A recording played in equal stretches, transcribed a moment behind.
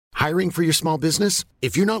Hiring for your small business?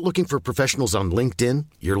 If you're not looking for professionals on LinkedIn,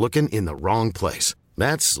 you're looking in the wrong place.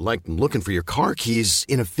 That's like looking for your car keys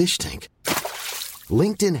in a fish tank.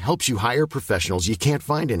 LinkedIn helps you hire professionals you can't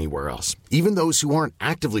find anywhere else, even those who aren't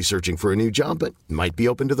actively searching for a new job but might be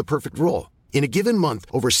open to the perfect role. In a given month,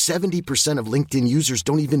 over 70% of LinkedIn users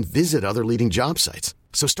don't even visit other leading job sites.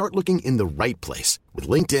 So start looking in the right place. With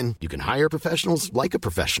LinkedIn, you can hire professionals like a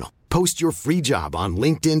professional. Post your free job on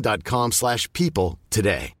linkedin.com/people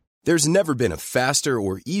today. There's never been a faster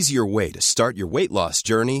or easier way to start your weight loss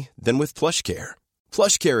journey than with PlushCare.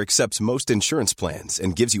 PlushCare accepts most insurance plans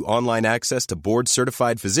and gives you online access to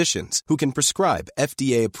board-certified physicians who can prescribe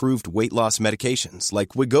FDA-approved weight loss medications like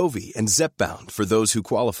Wegovy and Zepbound for those who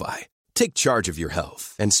qualify. Take charge of your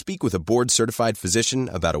health and speak with a board-certified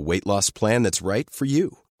physician about a weight loss plan that's right for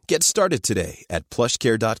you. Get started today at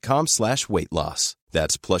plushcare.com/weight loss.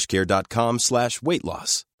 That's plushcare.com/weight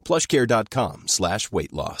loss.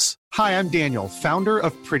 plushcare.com/weight loss. Hi, I'm Daniel, founder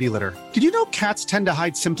of Pretty Litter. Did you know cats tend to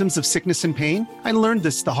hide symptoms of sickness and pain? I learned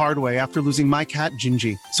this the hard way after losing my cat,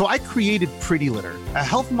 Gingy. So I created Pretty Litter, a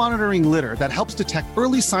health monitoring litter that helps detect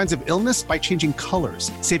early signs of illness by changing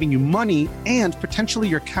colors, saving you money and potentially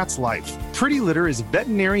your cat's life. Pretty Litter is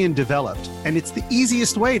veterinarian developed, and it's the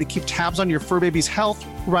easiest way to keep tabs on your fur baby's health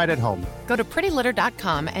right at home. Go to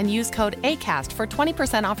prettylitter.com and use code ACAST for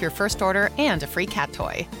 20% off your first order and a free cat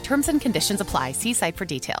toy. Terms and conditions apply. See site for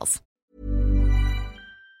details.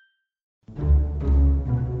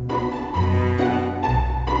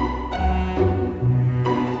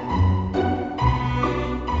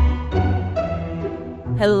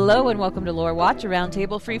 Hello and welcome to Lore Watch, a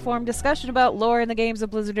roundtable freeform discussion about lore in the games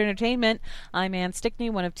of Blizzard Entertainment. I'm Ann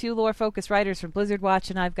Stickney, one of two lore-focused writers from Blizzard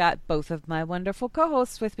Watch, and I've got both of my wonderful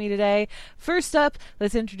co-hosts with me today. First up,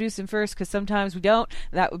 let's introduce him first, because sometimes we don't.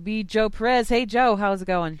 That would be Joe Perez. Hey, Joe, how's it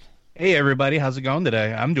going? Hey, everybody, how's it going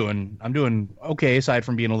today? I'm doing okay, aside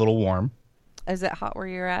from being a little warm. Is it hot where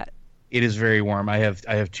you're at? It is very warm. I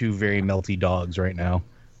have two very melty dogs right now.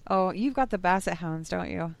 Oh, you've got the Basset Hounds,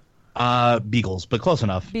 don't you? Beagles, but close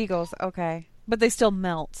enough. Beagles, okay. But they still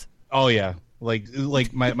melt. Oh yeah, like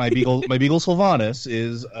my beagle, my beagle Sylvanas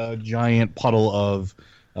is a giant puddle of,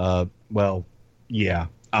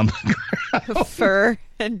 fur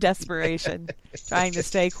and desperation, trying to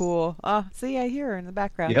stay cool. Oh, see, I hear her in the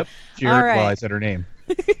background. Yep, All right. Well, I said her name.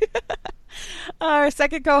 Our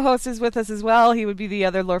second co-host is with us as well. He would be the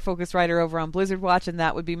other lore-focused writer over on Blizzard Watch, and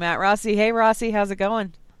that would be Matt Rossi. Hey, Rossi, how's it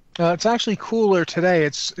going? It's actually cooler today.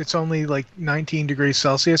 It's only like 19 degrees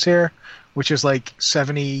Celsius here, which is like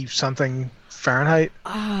 70-something Fahrenheit.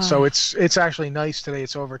 So it's actually nice today.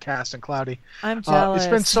 It's overcast and cloudy. I'm jealous.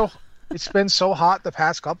 It's been so hot the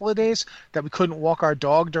past couple of days that we couldn't walk our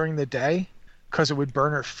dog during the day because it would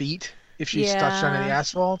burn her feet if she touched on any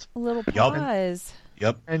asphalt. A little pause.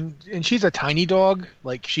 Yep. And she's a tiny dog,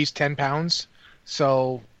 like she's 10 pounds,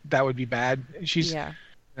 so that would be bad.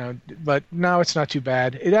 But no, it's not too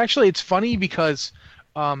bad. It's funny because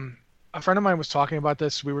a friend of mine was talking about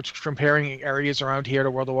this. We were comparing areas around here to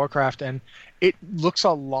World of Warcraft, and it looks a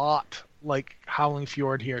lot like Howling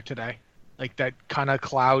Fjord here today, like that kind of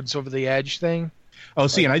clouds over the edge thing. Oh,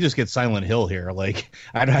 see, and I just get Silent Hill here. Like,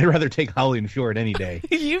 I'd rather take Howling Fjord any day.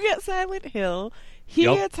 You get Silent Hill. He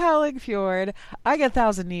gets Howling Fjord. I get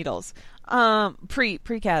Thousand Needles.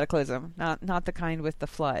 Pre-Cataclysm, not the kind with the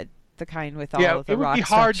flood. The kind with all of the rock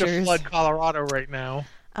structures. It would be hard to flood Colorado right now.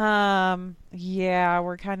 Yeah,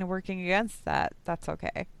 we're kind of working against that. That's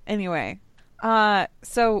okay. Anyway,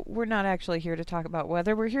 so we're not actually here to talk about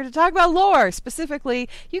weather. We're here to talk about lore. Specifically,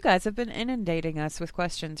 you guys have been inundating us with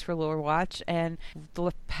questions for Lore Watch, and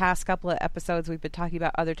the past couple of episodes we've been talking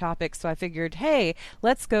about other topics, so I figured, hey,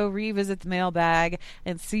 let's go revisit the mailbag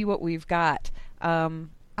and see what we've got.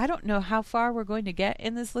 I don't know how far we're going to get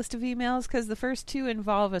in this list of emails because the first two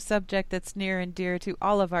involve a subject that's near and dear to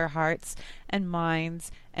all of our hearts and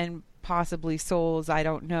minds and possibly souls. I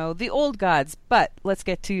don't know. The old gods, but let's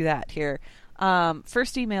get to that here.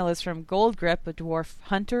 First email is from Goldgrip, a dwarf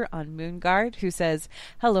hunter on Moonguard, who says,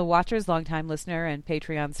 "Hello, Watchers, longtime listener and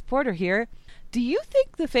Patreon supporter here. Do you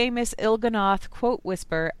think the famous Il'gynoth quote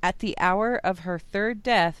whisper, 'At the hour of her third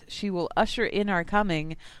death, she will usher in our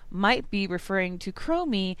coming,' might be referring to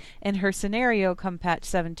Chromie in her scenario come patch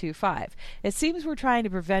 725? It seems we're trying to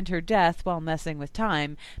prevent her death while messing with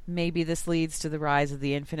time. Maybe this leads to the rise of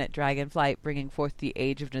the infinite dragonflight, bringing forth the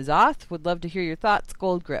Age of N'Zoth. Would love to hear your thoughts,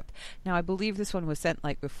 Goldgrip." Now, I believe this one was sent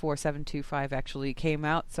like before 725 actually came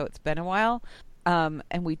out, so it's been a while.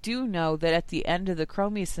 And we do know that at the end of the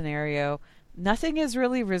Chromie scenario, nothing is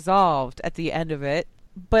really resolved at the end of it,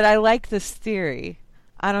 but I like this theory.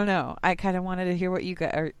 I don't know. I kind of wanted to hear what you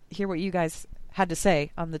guys had to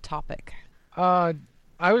say on the topic. I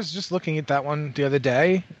was just looking at that one the other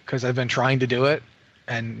day because I've been trying to do it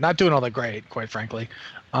and not doing all that great, quite frankly.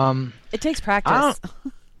 It takes practice.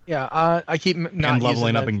 I keep not and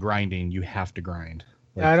leveling up and and grinding. You have to grind.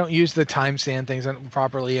 Like, I don't use the time sand things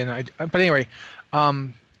properly, but anyway,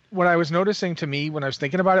 what I was noticing to me when I was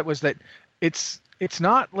thinking about it was that it's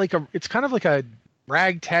not like it's kind of like a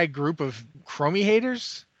ragtag group of Chromie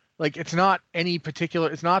haters. Like it's not any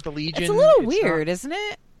particular. It's not the Legion. It's a little weird, isn't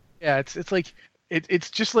it? Yeah, it's like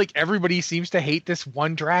it's just like everybody seems to hate this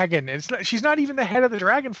one dragon. She's not even the head of the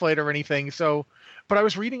Dragonflight or anything. So, but I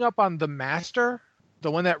was reading up on the Master,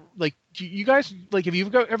 the one that like you guys like. Have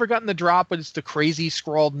you ever gotten the drop? But it's the crazy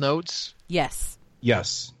scrawled notes. Yes.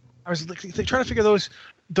 Yes. I was like, trying to figure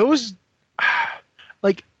those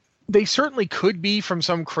like they certainly could be from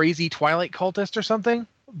some crazy Twilight cultist or something.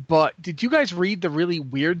 But did you guys read the really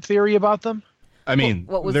weird theory about them? I mean,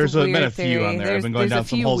 there's been a few on there. I've been going down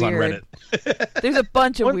some holes on Reddit. There's a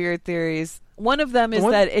bunch of weird theories. One of them is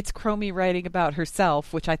that it's Chromie writing about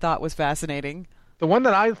herself, which I thought was fascinating. The one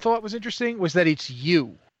that I thought was interesting was that it's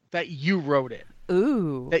you, that you wrote it.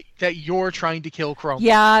 Ooh. That you're trying to kill Chromie.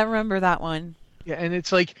 Yeah, I remember that one. Yeah, and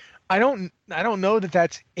it's like I don't know that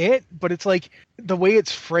that's it, but it's like the way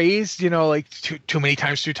it's phrased, like too many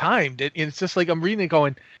times through time. It's just like I'm reading it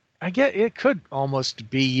going, I get it could almost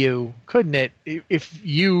be you, couldn't it? If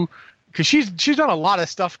you, because she's done a lot of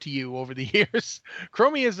stuff to you over the years.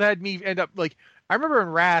 Chromie has had me end up like I remember in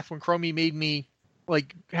Wrath when Chromie made me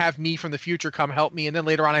like have me from the future come help me, and then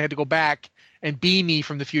later on I had to go back and be me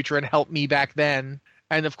from the future and help me back then.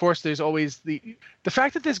 And of course, there's always the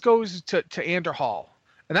fact that this goes to Anderhall,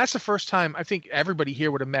 and that's the first time I think everybody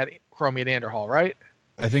here would have met Chromie at Anderhall, right?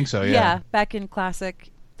 I think so. Yeah. Yeah, back in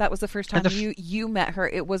Classic. That was the first time you met her.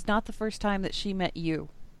 It was not the first time that she met you.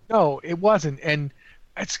 No, it wasn't. And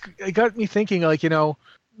it got me thinking, like,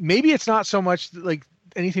 maybe it's not so much like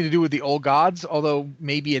anything to do with the old gods, although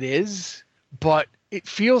maybe it is. But it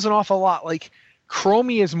feels an awful lot like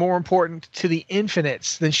Chromie is more important to the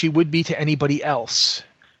Infinites than she would be to anybody else.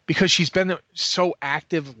 Because she's been so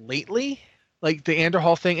active lately, like the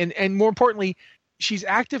Anderhall thing. And more importantly, she's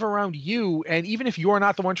active around you. And even if you're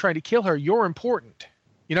not the one trying to kill her, you're important.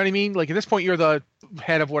 You know what I mean? Like at this point, you're the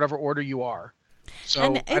head of whatever order you are. So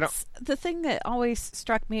and it's the thing that always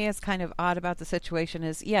struck me as kind of odd about the situation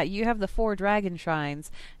is, yeah, you have the 4 dragon shrines,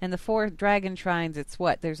 and the 4 dragon shrines, it's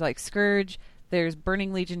what? There's like Scourge, there's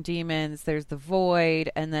Burning Legion demons, there's the Void,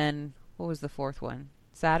 and then what was the 4th one?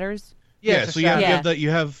 Satyrs? Yeah. So you have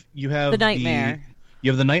the Nightmare.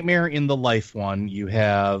 You have the Nightmare in the Life one. You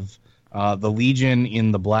have the Legion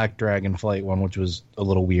in the Black Dragonflight one, which was a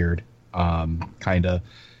little weird. Kind of.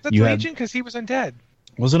 That's Legion because he was undead.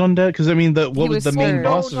 Was it undead? Because I mean, what was the main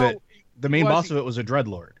boss of it? The main boss of it was a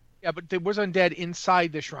Dreadlord. Yeah, but there was undead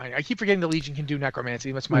inside the shrine. I keep forgetting the Legion can do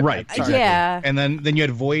necromancy. That's my right. bad. Sorry. Yeah. And then you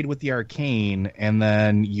had Void with the Arcane, and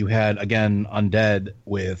then you had again undead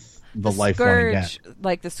with the Life Scourge, one again.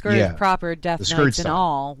 Like the Scourge proper, Death Knights and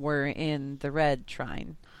all were in the Red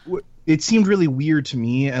Shrine. It seemed really weird to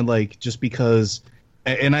me, and like just because.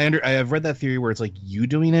 And I've read that theory where it's like you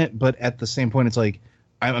doing it, but at the same point, it's like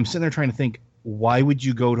I'm sitting there trying to think, why would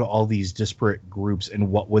you go to all these disparate groups, and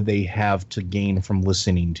what would they have to gain from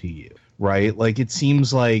listening to you, right? Like it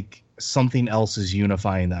seems like something else is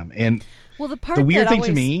unifying them. And well, the weird thing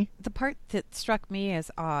to me, the part that struck me as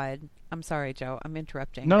odd. I'm sorry, Joe. I'm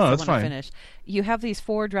interrupting. No, that's fine. Finish. You have these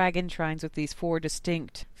 4 dragon shrines with these 4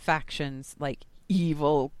 distinct factions, like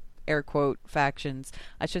evil. Air quote factions.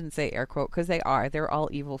 I shouldn't say air quote because they're all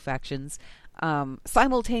evil factions,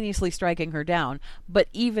 simultaneously striking her down. But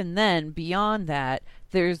even then, beyond that,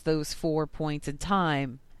 there's those 4 points in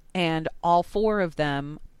time, and all 4 of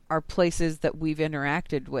them are places that we've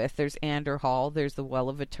interacted with. There's Anderhall, there's the Well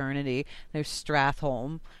of Eternity, there's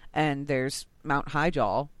Stratholme, and there's Mount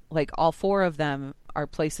Highjaw. Like all 4 of them are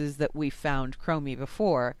places that we found Chromie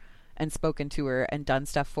before and spoken to her and done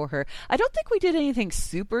stuff for her. I don't think we did anything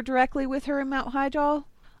super directly with her in Mount Highjaw.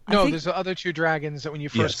 No, there's the other 2 dragons that when you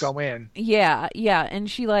first go in. Yeah, and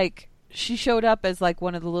she showed up as like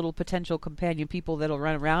one of the little potential companion people that'll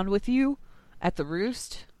run around with you at the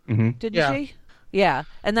Roost. Mm-hmm. Didn't she? Yeah,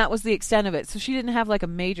 and that was the extent of it. So she didn't have like a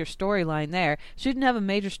major storyline there. She didn't have a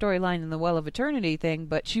major storyline in the Well of Eternity thing,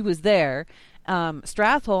 but she was there.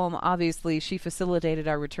 Stratholme, obviously, she facilitated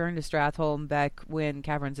our return to Stratholme back when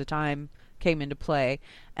Caverns of Time came into play.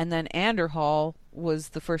 And then Anderhall was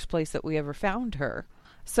the first place that we ever found her.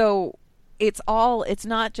 So it's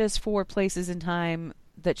not just 4 places in time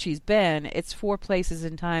that she's been. It's 4 places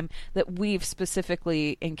in time that we've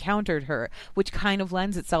specifically encountered her, which kind of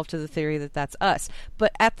lends itself to the theory that that's us.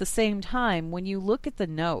 But at the same time, when you look at the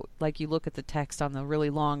note, like you look at the text on the really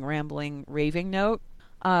long, rambling, raving note,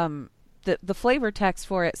 the flavor text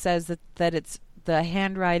for it says that it's the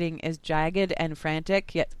handwriting is jagged and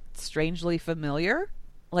frantic, yet strangely familiar.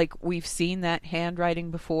 Like we've seen that handwriting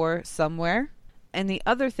before somewhere. And the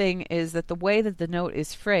other thing is that the way that the note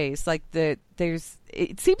is phrased, like it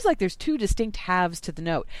seems like there's 2 distinct halves to the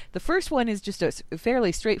note. The first one is just a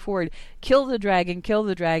fairly straightforward, kill the dragon, kill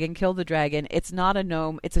the dragon, kill the dragon. It's not a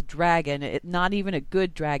gnome, it's a dragon. Not even a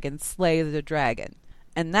good dragon, slay the dragon.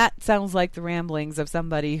 And that sounds like the ramblings of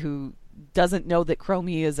somebody who doesn't know that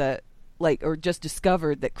Chromie is or just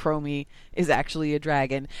discovered that Chromie is actually a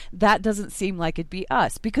dragon. That doesn't seem like it'd be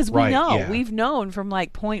us, because we've known from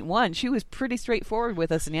like point 1, she was pretty straightforward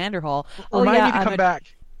with us in Neanderthal. Remind me to come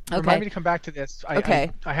back. Okay. Remind me to come back to this.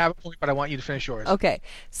 I have a point, but I want you to finish yours. Okay.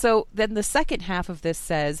 So then the second half of this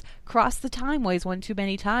says, cross the timeways one too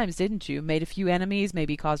many times, didn't you? Made a few enemies,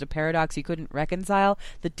 maybe caused a paradox you couldn't reconcile.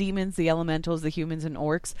 The demons, the elementals, the humans, and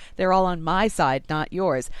orcs, they're all on my side, not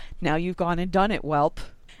yours. Now you've gone and done it, whelp.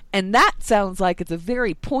 And that sounds like it's a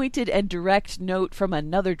very pointed and direct note from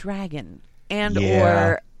another dragon.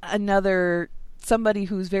 Or another somebody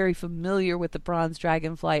who's very familiar with the bronze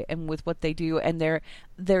dragonflight and with what they do, and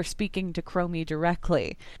they're speaking to Chromie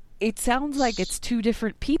directly. It sounds like it's 2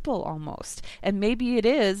 different people almost. And maybe it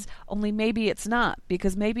is, only maybe it's not,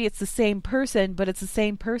 because maybe it's the same person, but it's the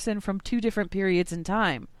same person from 2 different periods in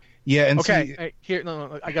time. Yeah, and here,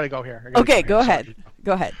 no, I gotta go here. Go ahead.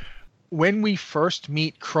 Go ahead. When we first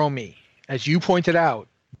meet Chromie, as you pointed out,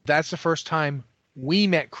 that's the first time we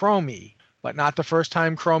met Chromie, but not the first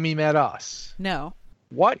time Chromie met us. No.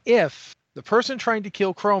 What if the person trying to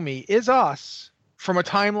kill Chromie is us from a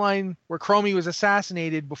timeline where Chromie was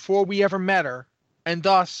assassinated before we ever met her, and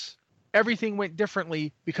thus everything went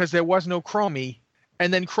differently because there was no Chromie,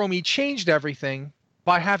 and then Chromie changed everything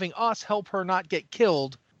by having us help her not get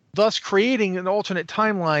killed, thus creating an alternate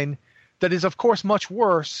timeline that is, of course, much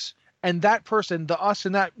worse. And that person, the us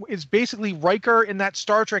in that, is basically Riker in that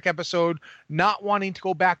Star Trek episode not wanting to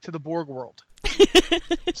go back to the Borg world.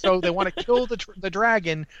 So they want to kill the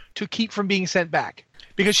dragon to keep from being sent back,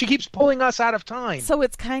 because she keeps pulling us out of time. So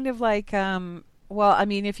it's kind of like,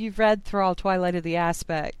 if you've read through all Twilight of the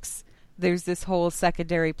Aspects, there's this whole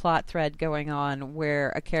secondary plot thread going on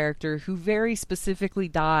where a character who very specifically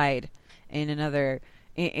died in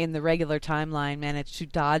the regular timeline managed to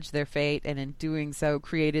dodge their fate, and in doing so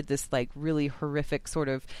created this like really horrific sort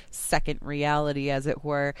of second reality, as it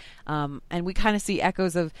were. And we kind of see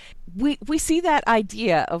echoes of we see that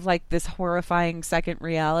idea of like this horrifying second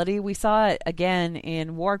reality. We saw it again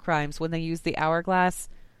in War Crimes when they used the hourglass.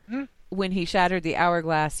 Mm-hmm. When he shattered the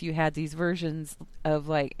hourglass, you had these versions of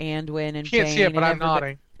like Anduin and Bane. Can't see it, but I'm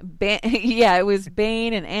nodding. It was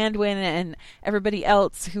Bane and Anduin and everybody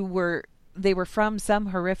else who were from some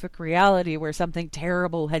horrific reality where something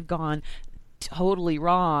terrible had gone totally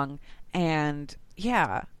wrong. And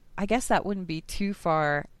yeah, I guess that wouldn't be too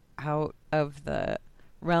far out of the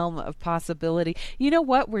realm of possibility. You know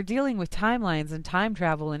what? We're dealing with timelines and time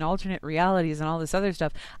travel and alternate realities and all this other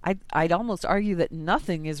stuff. I'd almost argue that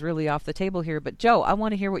nothing is really off the table here. But Joe, I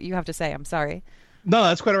want to hear what you have to say. I'm sorry. No,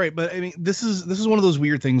 that's quite all right. But I mean, this is one of those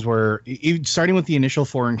weird things where, starting with the initial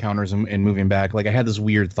 4 encounters and moving back, like I had this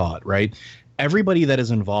weird thought, right? Everybody that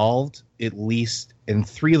is involved, at least in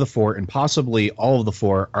 3 of the 4, and possibly all of the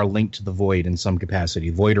 4, are linked to the Void in some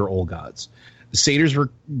capacity, Void or Old Gods. The Satyrs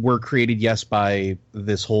were created, yes, by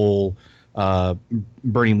this whole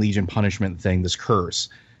Burning Legion punishment thing, this curse.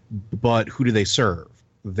 But who do they serve?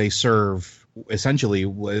 They serve essentially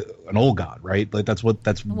an old god, right? Like that's what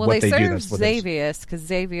they do. Well, they served Xavius, because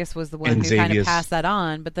Xavius was the one who kind of passed that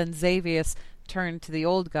on. But then Xavius turned to the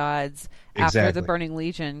old gods after the Burning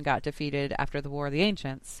Legion got defeated after the War of the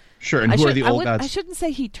Ancients. Sure, and who are the old gods? I shouldn't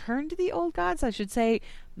say he turned to the old gods. I should say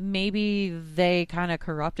maybe they kind of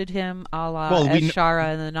corrupted him, a la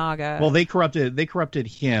Azshara and the Naga. Well, they corrupted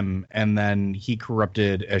him, and then he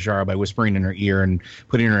corrupted Azshara by whispering in her ear and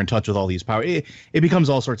putting her in touch with all these powers. It becomes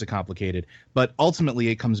all sorts of complicated, but ultimately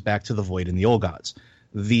it comes back to the Void and the old gods.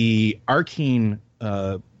 The arcane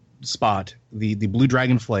spot, the blue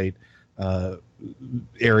dragonflight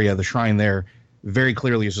area, the shrine there, very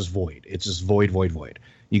clearly is just void. It's just void.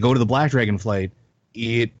 You go to the black dragonflight,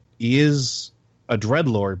 it is a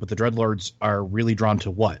dreadlord, but the dreadlords are really drawn to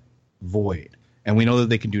what? Void. And we know that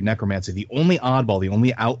they can do necromancy. The only oddball, the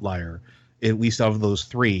only outlier, at least out of those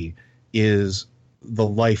 3, is the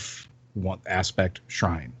life aspect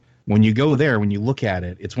shrine. When you go there, when you look at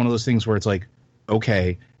it, it's one of those things where it's like,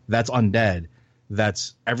 Okay, that's undead.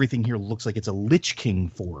 That's everything here looks like it's a Lich King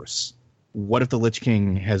force. What if the Lich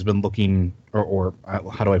King has been looking, or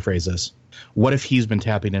how do I phrase this? What if he's been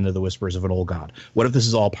tapping into the whispers of an old god? What if this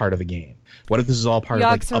is all part of a game? What if this is all part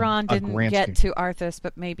Yogg-Saron of like a didn't grand get to Arthas,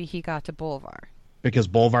 but maybe he got to Bolvar. Because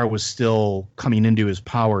Bolvar was still coming into his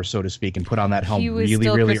power, so to speak, and put on that helm really, really early.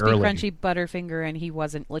 He was still Crispy Crunchy Butterfinger, and he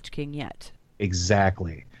wasn't Lich King yet.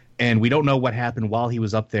 Exactly. And we don't know what happened while he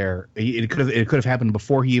was up there. It could have happened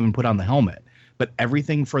before he even put on the helmet. But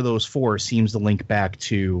everything for those four seems to link back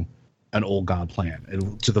to an old god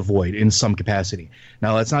plan, to the void in some capacity.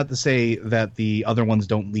 Now, that's not to say that the other ones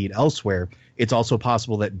don't lead elsewhere. It's also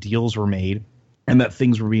possible that deals were made and that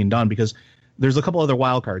things were being done, because there's a couple other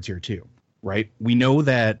wild cards here too, right? We know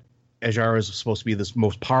that Azshara is supposed to be this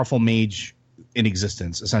most powerful mage in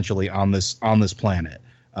existence, essentially on this planet,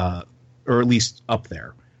 or at least up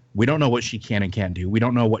there. We don't know what she can and can't do. We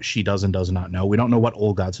don't know what she does and does not know. We don't know what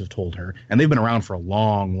old gods have told her, and they've been around for a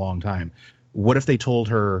long, long time. What if they told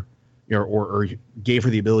her, or gave her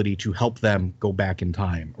the ability to help them go back in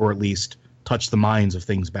time, or at least touch the minds of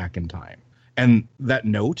things back in time? And that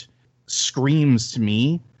note screams to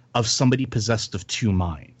me of somebody possessed of two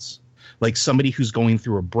minds, like somebody who's going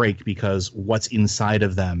through a break because what's inside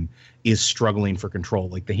of them is struggling for control.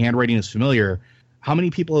 Like, the handwriting is familiar. How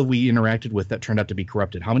many people have we interacted with that turned out to be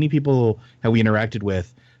corrupted? How many people have we interacted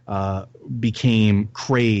with became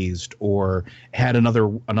crazed or had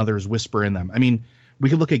another's whisper in them? I mean, we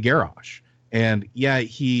could look at Garrosh, and yeah,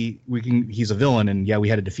 he's a villain, and yeah, we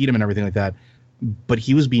had to defeat him and everything like that. But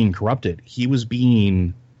he was being corrupted. He was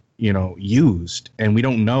being, used, and we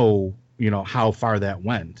don't know, how far that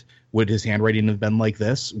went. Would his handwriting have been like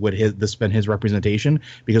this? Would this been his representation?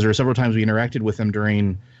 Because there were several times we interacted with him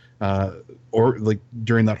during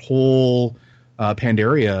that whole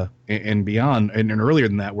Pandaria and beyond, and earlier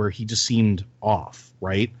than that, where he just seemed off,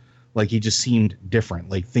 right? Like, he just seemed different.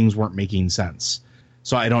 Like, things weren't making sense.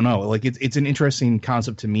 So I don't know. Like, it's an interesting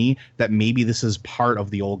concept to me that maybe this is part of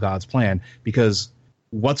the old god's plan, because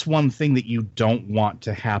what's one thing that you don't want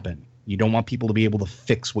to happen? You don't want people to be able to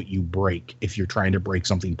fix what you break if you're trying to break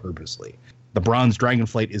something purposely. The Bronze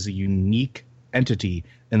Dragonflight is a unique entity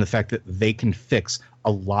in the fact that they can fix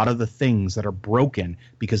a lot of the things that are broken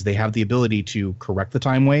because they have the ability to correct the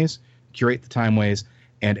time ways, curate the time ways,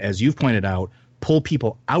 and, as you've pointed out, pull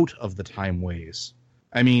people out of the time ways.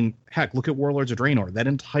 I mean, heck, look at Warlords of Draenor. That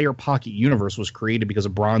entire pocket universe was created because a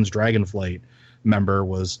Bronze Dragonflight member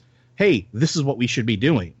was, hey, this is what we should be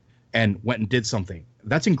doing, and went and did something.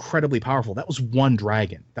 That's incredibly powerful. That was one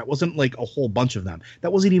dragon. That wasn't like a whole bunch of them.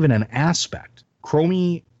 That wasn't even an aspect.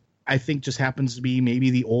 Chromie, I think, just happens to be maybe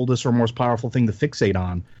the oldest or most powerful thing to fixate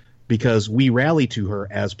on, because we rally to her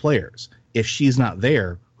as players. If she's not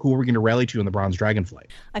there, who are we going to rally to in the Bronze Dragonflight?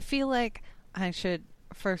 I feel like I should,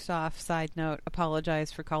 first off, side note,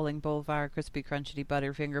 apologize for calling Bolvar Crispy Crunchy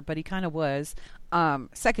Butterfinger, but he kind of was.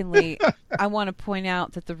 Secondly, I want to point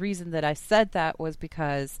out that the reason that I said that was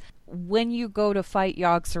because when you go to fight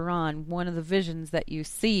Yogg-Saron, one of the visions that you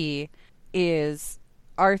see is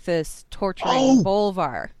Arthas torturing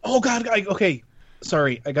Bolvar. Oh, God. Okay.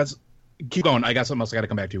 Sorry. Keep going. I got something else I got to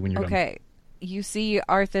come back to when you're done. Okay. You see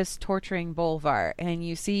Arthas torturing Bolvar, and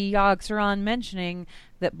you see Yogg-Saron mentioning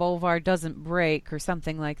that Bolvar doesn't break or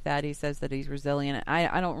something like that. He says that he's resilient.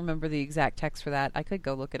 I don't remember the exact text for that. I could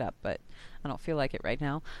go look it up, but I don't feel like it right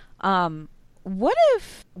now. What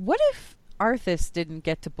if Arthas didn't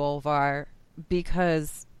get to Bolvar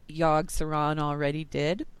because Yogg-Saron already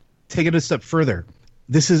did? Take it a step further.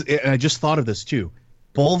 And I just thought of this too.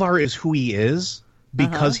 Bolvar is who he is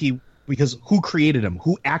because because who created him?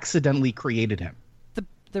 Who accidentally created him?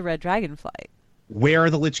 The Red Dragonflight. Where are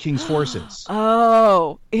the Lich King's forces?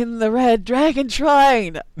 Oh, in the Red Dragon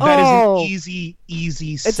Shrine. That is an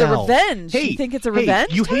easy sell. It's a revenge. Hey, you think it's a revenge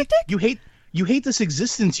tactic? You hate this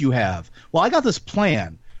existence you have. Well, I got this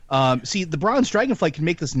plan. See, the Bronze Dragonflight can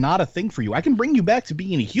make this not a thing for you. I can bring you back to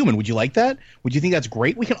being a human. Would you like that? Would you think that's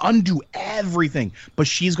great? We can undo everything, but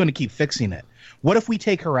she's going to keep fixing it. What if we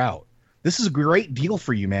take her out? This is a great deal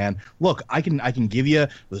for you, man. Look, I can give you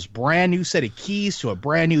this brand new set of keys to a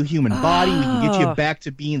brand new human body. We can get you back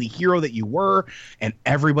to being the hero that you were, and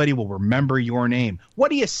everybody will remember your name.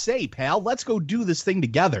 What do you say, pal? Let's go do this thing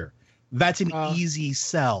together. That's an easy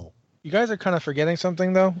sell. You guys are kind of forgetting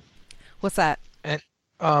something, though. What's that? And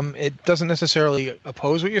it doesn't necessarily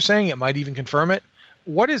oppose what you're saying. It might even confirm it.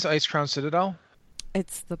 What is Icecrown Citadel?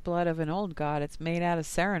 It's the blood of an old god. It's made out of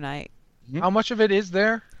Serenite. How much of it is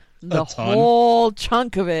there? The whole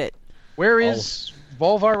chunk of it. Where is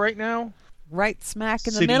Bolvar right now? Right smack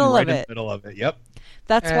in the middle of it. Yep.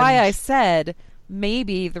 That's why I said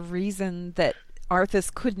maybe the reason that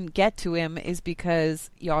Arthas couldn't get to him is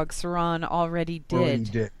because Yogg-Saron already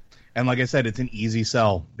did. And like I said, it's an easy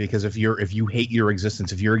sell, because if you hate your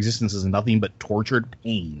existence, if your existence is nothing but tortured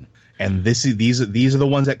pain, and these are the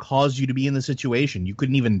ones that caused you to be in the situation, you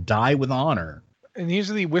couldn't even die with honor. And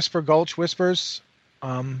these are the Whisper Gulch whispers,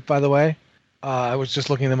 by the way. I was just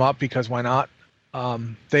looking them up because why not?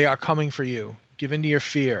 They are coming for you. Give in to your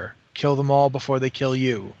fear. Kill them all before they kill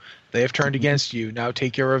you. They have turned against you. Now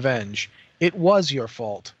take your revenge. It was your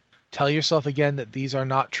fault. Tell yourself again that these are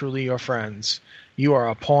not truly your friends. You are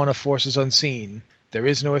a pawn of forces unseen. There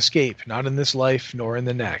is no escape, not in this life nor in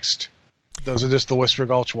the next. Those are just the Whisper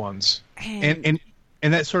Gulch ones.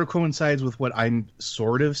 And that sort of coincides with what I'm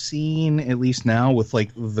sort of seeing, at least now, with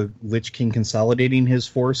like the Lich King consolidating his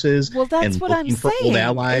forces. Well, that's and what looking I'm for saying. old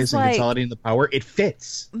allies and consolidating the power. It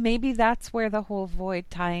fits. Maybe that's where the whole Void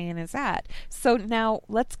tie-in is at. So now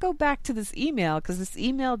let's go back to this email, because this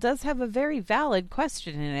email does have a very valid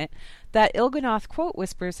question in it. That Il'gynoth quote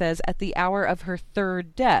whisper says, "At the hour of her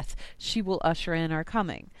third death, she will usher in our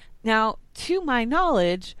coming." Now, to my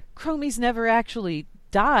knowledge, Chromie's never actually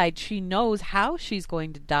died. She knows how she's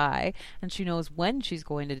going to die, and she knows when she's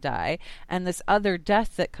going to die. And this other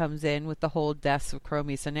death that comes in with the whole Deaths of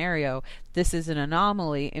Chromie scenario, this is an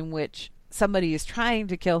anomaly in which somebody is trying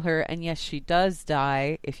to kill her, and yes, she does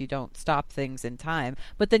die if you don't stop things in time,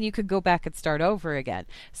 but then you could go back and start over again.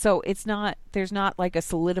 So there's not like a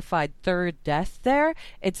solidified third death there.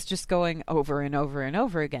 It's just going over and over and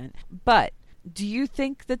over again. But do you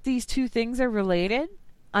think that these two things are related?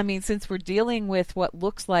 I mean, since we're dealing with what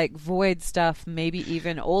looks like Void stuff, maybe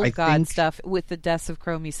even Old God stuff with the Deaths of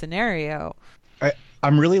Chromie scenario.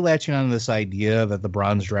 I'm really latching on to this idea that the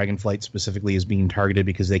Bronze Dragonflight specifically is being targeted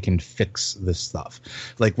because they can fix this stuff.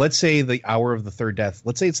 Like, let's say the hour of the third death,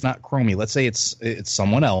 let's say it's not Chromie, let's say it's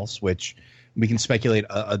someone else, which we can speculate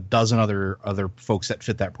a dozen other folks that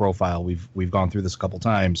fit that profile. We've gone through this a couple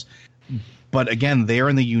times. But again, they are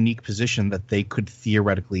in the unique position that they could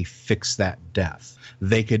theoretically fix that death.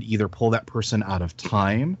 They could either pull that person out of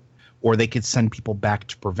time, or they could send people back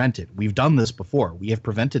to prevent it. We've done this before. We have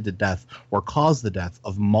prevented the death or caused the death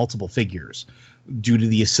of multiple figures due to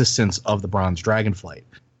the assistance of the Bronze Dragonflight.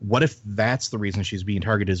 What if that's the reason she's being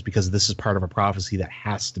targeted, is because this is part of a prophecy that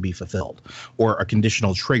has to be fulfilled, or a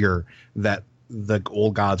conditional trigger that the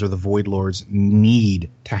Old Gods or the Void Lords need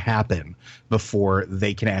to happen before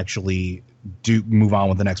they can actually move on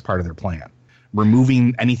with the next part of their plan.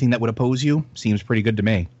 Removing anything that would oppose you seems pretty good to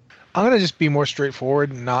me. I'm going to just be more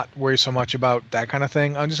straightforward and not worry so much about that kind of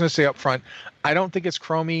thing. I'm just going to say up front, I don't think it's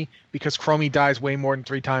Chromie, because Chromie dies way more than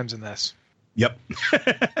 3 times in this. Yep.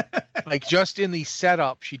 Like, just in the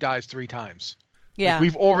setup, she dies 3 times. Yeah. Like,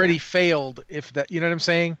 we've already failed, if that, you know what I'm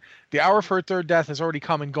saying? The hour of her third death has already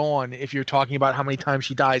come and gone if you're talking about how many times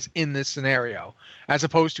she dies in this scenario, as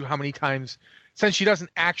opposed to how many times, since she doesn't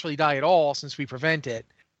actually die at all since we prevent it.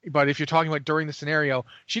 But if you're talking about during the scenario,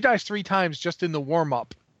 she dies 3 times just in the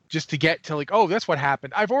warm-up, just to get to like, oh, that's what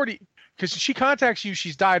happened. I've already, because she contacts you,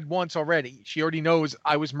 she's died once already. She already knows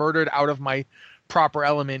I was murdered out of my proper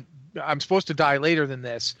element. I'm supposed to die later than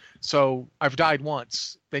this, so I've died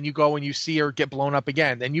once. Then you go and you see her get blown up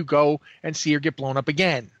again. Then you go and see her get blown up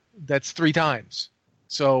again. That's 3 times.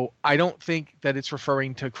 So I don't think that it's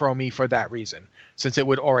referring to Chromie for that reason, since it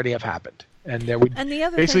would already have happened. And there would the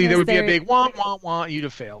other basically thing there is would be a big wah wah wah. You'd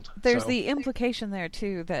have failed. There's so. the implication there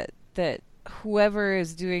too that whoever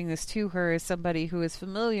is doing this to her is somebody who is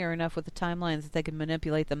familiar enough with the timelines that they can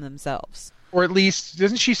manipulate them themselves. Or at least,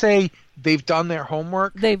 doesn't she say they've done their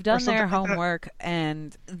homework? They've done their homework,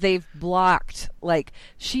 and they've blocked, like,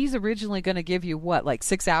 she's originally going to give you, what, like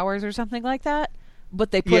 6 hours or something like that?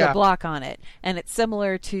 But they put a block on it. And it's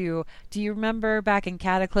similar to, do you remember back in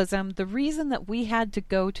Cataclysm, the reason that we had to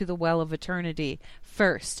go to the Well of Eternity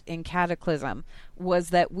first in Cataclysm was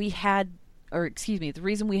that we had, the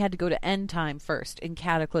reason we had to go to End Time first in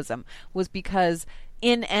Cataclysm was because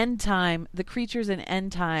in End Time, the creatures in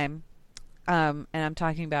End Time, and I'm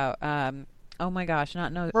talking about, oh my gosh,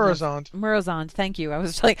 Murozond. Murozond, thank you. I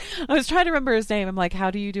was trying to remember his name. I'm like,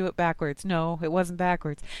 how do you do it backwards? No, it wasn't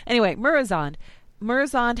backwards. Anyway,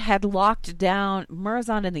 Murozond had locked down,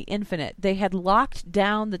 Murozond and the Infinite, they had locked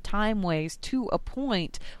down the timeways to a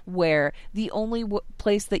point where the only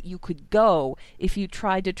place that you could go if you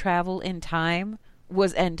tried to travel in time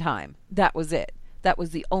was End Time. That was it. That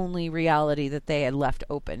was the only reality that they had left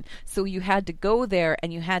open. So you had to go there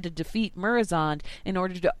and you had to defeat Murozond in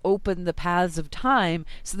order to open the paths of time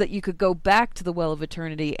so that you could go back to the Well of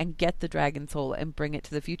Eternity and get the Dragon Soul and bring it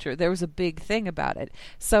to the future. There was a big thing about it.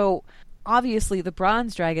 So obviously the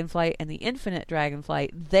Bronze Dragonflight and the Infinite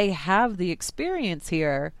Dragonflight, they have the experience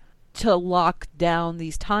here to lock down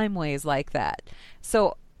these timeways like that.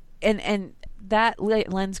 So, and that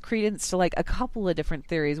lends credence to like a couple of different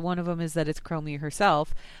theories. One of them is that it's Chromie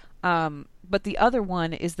herself, but the other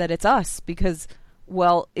one is that it's us because,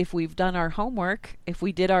 well, if we've done our homework, if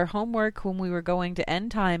we did our homework when we were going to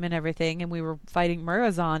end time and everything, and we were fighting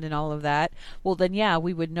Murozond and all of that, well, then yeah,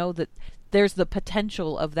 we would know that there's the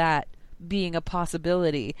potential of that being a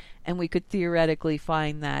possibility, and we could theoretically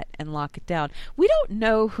find that and lock it down. We don't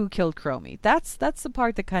know who killed Chromie. That's the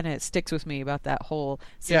part that kind of sticks with me about that whole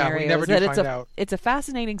scenario. Yeah, we never do find out. It's a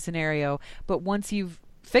fascinating scenario, but once you've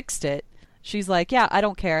fixed it, she's like, yeah, I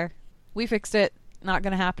don't care. We fixed it. Not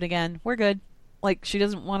going to happen again. We're good. Like, she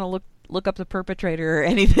doesn't want to look up the perpetrator or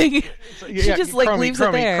anything. She just leaves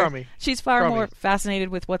it there. She's far more fascinated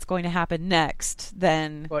with what's going to happen next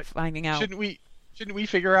than finding out. Shouldn't we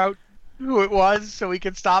figure out who it was so we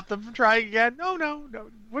can stop them from trying again? No.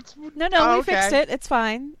 We fixed it. It's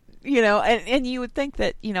fine. And you would think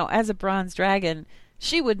that, as a bronze dragon,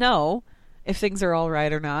 she would know if things are all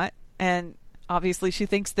right or not. And obviously she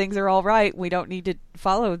thinks things are all right. We don't need to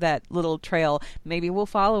follow that little trail. Maybe we'll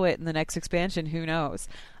follow it in the next expansion. Who knows?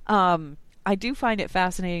 I do find it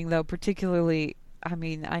fascinating, though, particularly, I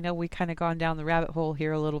mean, I know we kind of gone down the rabbit hole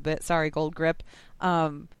here a little bit. Sorry, Gold Grip.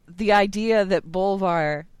 The idea that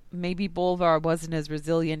maybe Bolvar wasn't as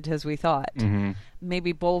resilient as we thought. Mm-hmm.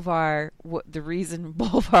 Maybe the reason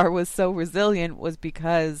Bolvar was so resilient was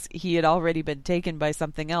because he had already been taken by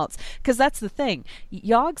something else. Because that's the thing.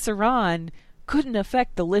 Yogg-Saron couldn't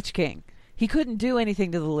affect the Lich King. He couldn't do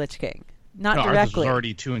anything to the Lich King. Not directly. Arthas was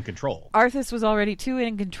already too in control. Arthas was already too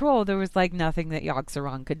in control. There was like nothing that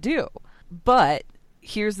Yogg-Saron could do. But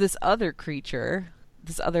here's this other creature,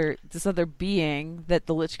 this other being that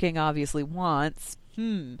the Lich King obviously wants.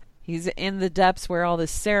 He's in the depths where all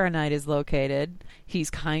this Serenite is located. He's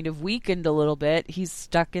kind of weakened a little bit. He's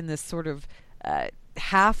stuck in this sort of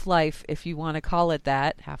half-life, if you want to call it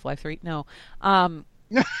that. Half-Life 3? No.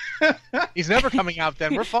 He's never coming out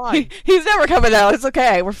then. We're fine. He's never coming out. It's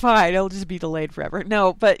okay. We're fine. It'll just be delayed forever.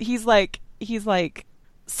 No, but he's like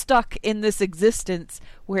stuck in this existence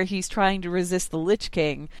where he's trying to resist the Lich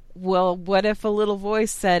King. Well, what if a little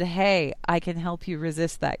voice said, "Hey, I can help you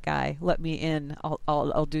resist that guy. Let me in.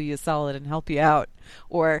 I'll do you a solid and help you out."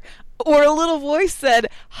 Or a little voice said,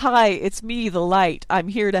 "Hi, it's me, the Light. I'm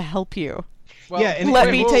here to help you. Well, yeah,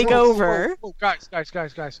 let me take over."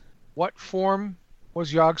 Guys. What form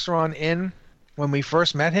was Yogg-Saron in when we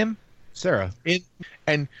first met him? Sarah.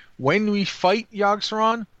 And when we fight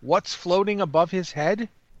Yogg-Saron, what's floating above his head?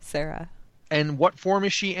 Sarah. And what form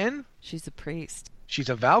is she in? She's a priest. She's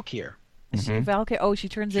a Valkyr. Is she a Valkyr? Oh, she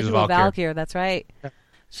turns into a Valkyr. That's right. Yeah.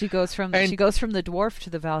 She goes from the dwarf to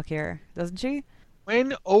the Valkyr, doesn't she?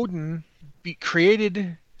 When Odin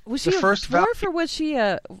created was she a dwarf or was she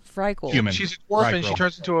a Vrykul? Human. She's a dwarf and she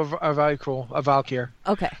turns into a Valkyr.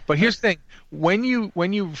 Okay. But here's the thing: when you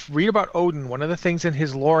read about Odin, one of the things in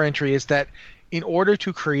his lore entry is that in order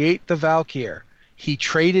to create the Valkyr, he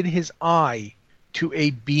traded his eye to a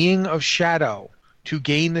being of shadow to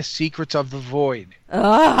gain the secrets of the void.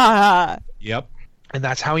 Yep. And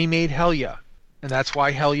that's how he made Helya. And that's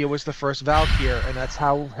why Helya was the first Valkyr. And that's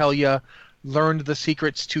how Helya learned the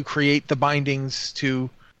secrets to create the bindings to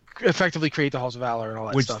effectively create the Halls of Valor and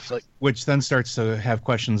all that stuff. Which then starts to have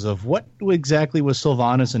questions of what exactly was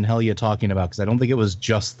Sylvanas and Helya talking about? Because I don't think it was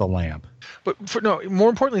just the lamp. But more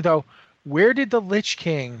importantly, though, where did the Lich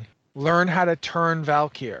King learn how to turn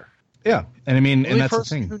Valkyr? Yeah, and I mean, the and that's the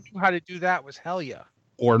thing. The person who knew how to do that was Helya.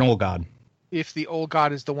 Or an old god. If the old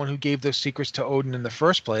god is the one who gave those secrets to Odin in the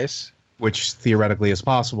first place. Which theoretically is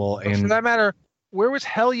possible. But for that matter, where was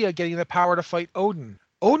Helya getting the power to fight Odin?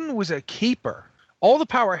 Odin was a keeper. All the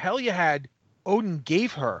power Helya had, Odin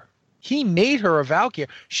gave her. He made her a Valkyr.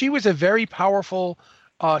 She was a very powerful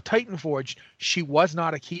Titan Forged. She was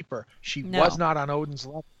not a keeper. She was not on Odin's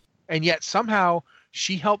level. And yet somehow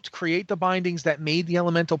she helped create the bindings that made the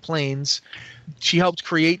elemental planes. She helped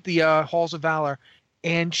create the Halls of Valor.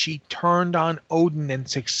 And she turned on Odin and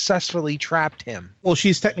successfully trapped him. Well,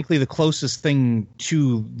 she's technically the closest thing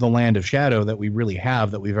to the Land of Shadow that we really have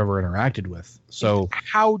that we've ever interacted with. So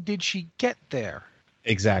how did she get there?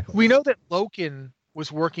 Exactly. We know that Loken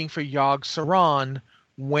was working for Yogg-Saron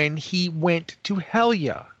when he went to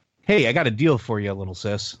Helya. Hey, I got a deal for you, little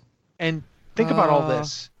sis. And think about all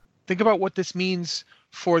this. Think about what this means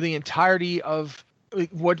for the entirety of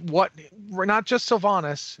what not just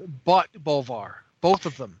Sylvanas, but Bolvar. Both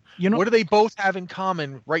of them. What do they both have in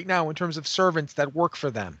common right now in terms of servants that work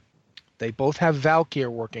for them? They both have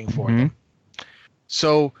Valkyr working for them.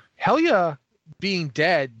 So Helya being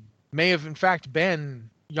dead may have in fact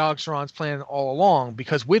been Yogg-Saron's plan all along,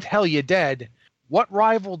 because with Helya dead, what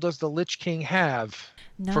rival does the Lich King have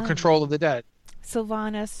for control of the dead?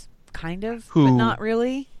 Sylvanas, kind of, but not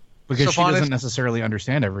really. Because Sylvanas, she doesn't necessarily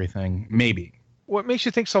understand everything, maybe. What makes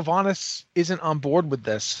you think Sylvanas isn't on board with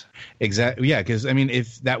this? Exactly. Yeah, because, I mean,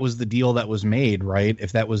 if that was the deal that was made, right?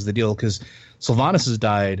 If that was the deal, because Sylvanas has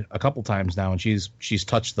died a couple times now, and she's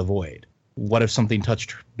touched the void. What if something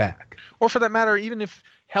touched her back? Or for that matter, even if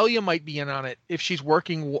Helya might be in on it, if she's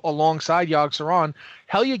working alongside Yogg-Saron,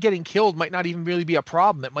 Helya getting killed might not even really be a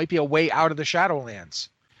problem. It might be a way out of the Shadowlands.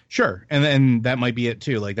 Sure, and then that might be it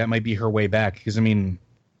too. Like, that might be her way back, because, I mean,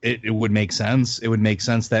 it would make sense. It would make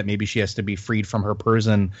sense that maybe she has to be freed from her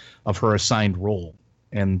prison of her assigned role,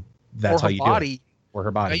 and that's how you do it. Or her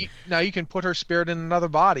body. Now you can put her spirit in another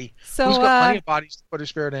body. So, who's got plenty of bodies to put her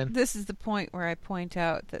spirit in? This is the point where I point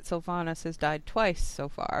out that Sylvanas has died twice so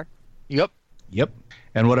far. Yep.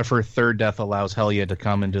 And what if her third death allows Helya to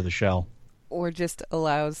come into the shell? Or just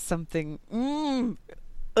allows something...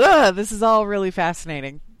 this is all really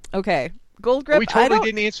fascinating. Okay. Goldgrip, we totally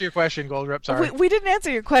didn't answer your question, Goldgrip. Sorry. We didn't answer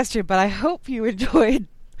your question, but I hope you enjoyed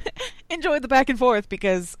the back and forth,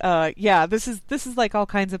 because this is like all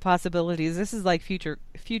kinds of possibilities. This is like future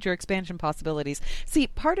expansion possibilities. See,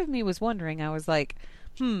 part of me was wondering, I was like,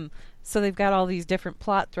 so they've got all these different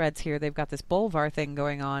plot threads here. They've got this Bolvar thing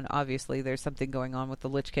going on. Obviously, there's something going on with the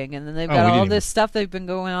Lich King, and then they've got all this stuff they've been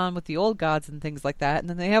going on with the old gods and things like that. And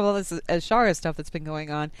then they have all this Azshara stuff that's been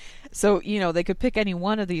going on. So, they could pick any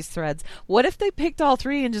one of these threads. What if they picked all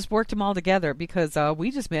three and just worked them all together? Because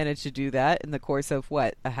we just managed to do that in the course of,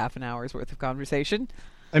 a half an hour's worth of conversation.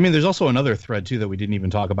 I mean, there's also another thread, too, that we didn't even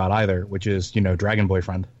talk about either, which is, Dragon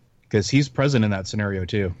Boyfriend. Because he's present in that scenario,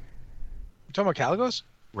 too. You talking about Kalecgos?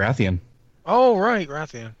 Rathian. Oh, right,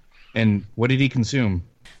 Rathian. And what did he consume?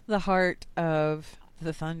 The heart of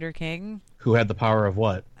the Thunder King. Who had the power of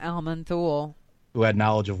what? Aman'Thul. Who had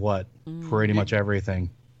knowledge of what? Pretty much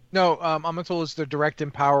everything. No, Aman'Thul is the direct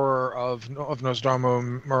empowerer of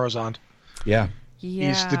Nosdormu Murozond. Yeah.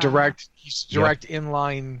 Yeah. He's direct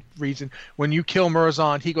inline reason. When you kill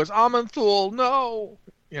Murozond, he goes, Aman'Thul, no!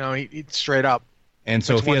 He's straight up. And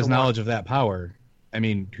so if he has knowledge of that power, I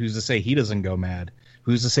mean, who's to say he doesn't go mad?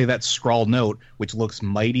 Who's to say that scrawled note, which looks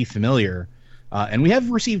mighty familiar, and we have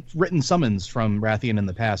received written summons from Rathian in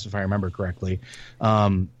the past, if I remember correctly.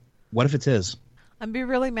 What if it's his? I'd be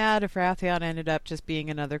really mad if Rathian ended up just being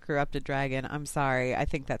another corrupted dragon. I'm sorry. I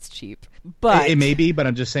think that's cheap. But it may be, but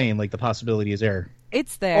I'm just saying, like, the possibility is there.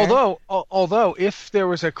 It's there. Although, if there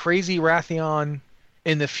was a crazy Rathian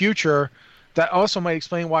in the future, that also might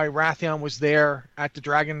explain why Rathian was there at the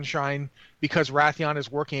Dragon Shrine, because Rathian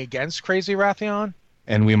is working against crazy Rathian.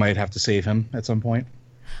 And we might have to save him at some point.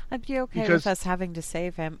 I'd be okay with us having to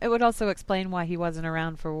save him. It would also explain why he wasn't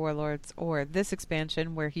around for Warlords or this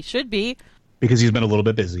expansion, where he should be. Because he's been a little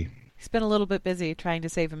bit busy. He's been a little bit busy trying to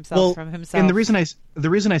save himself from himself. And the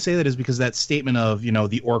reason I say that is because that statement of, the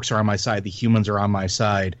orcs are on my side, the humans are on my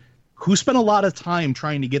side, who spent a lot of time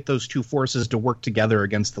trying to get those two forces to work together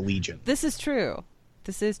against the Legion. This is true.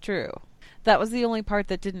 That was the only part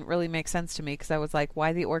that didn't really make sense to me, because I was like,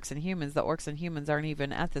 why the orcs and humans? The orcs and humans aren't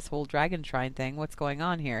even at this whole Dragon Shrine thing. What's going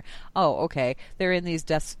on here? Oh, okay. They're in these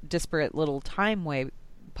disparate little time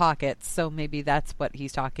pockets, so maybe that's what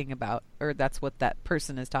he's talking about, or that's what that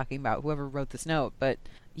person is talking about, whoever wrote this note. But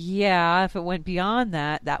yeah, if it went beyond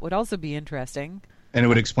that, that would also be interesting. And it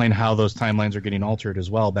would explain how those timelines are getting altered as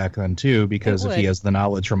well back then, too, because if he has the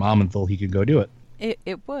knowledge from Aman'Thul, he could go do it.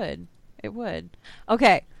 It would.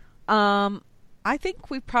 Okay. I think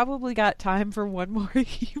we probably got time for one more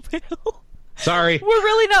email. Sorry. We're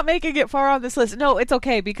really not making it far on this list. No, it's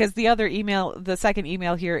okay, because the other email, the second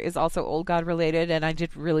email here, is also Old God related, and I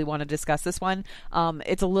did really want to discuss this one.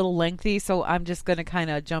 It's a little lengthy, so I'm just going to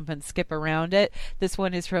kind of jump and skip around it. This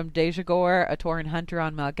one is from Dejagor, a Tauren hunter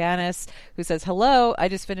on Mal'Ganis, who says, hello, I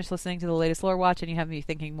just finished listening to the latest Lore Watch, and you have me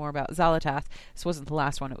thinking more about Xal'atath. This wasn't the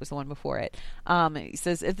last one, it was the one before it. He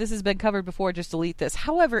says, if this has been covered before, just delete this.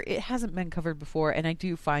 However, it hasn't been covered before, and I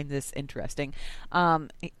do find this interesting.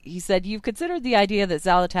 He said, you've considered the idea that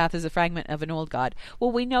Xal'atath is a fragment of an old god.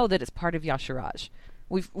 Well, we know that it's part of Y'Shaarj.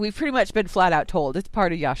 We've pretty much been flat out told it's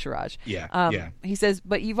part of Y'Shaarj. Yeah. He says,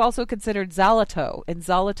 but you've also considered Xal'atath, and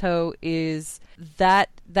Xal'atath is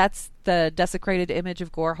that's the desecrated image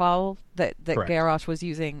of Gorhal that Garrosh was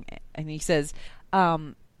using, and he says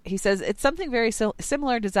it's something very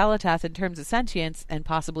similar to Xal'atath in terms of sentience and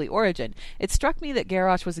possibly origin. It struck me that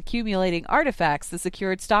Garrosh was accumulating artifacts, the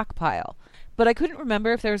secured stockpile. but I couldn't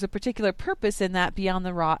remember if there was a particular purpose in that beyond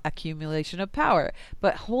the raw accumulation of power.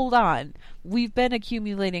 But hold on, we've been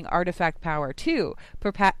accumulating artifact power too.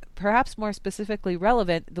 Perhaps more specifically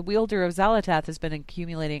relevant, the wielder of Xal'atath has been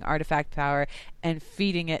accumulating artifact power and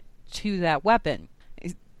feeding it to that weapon.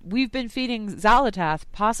 We've been feeding Xal'atath,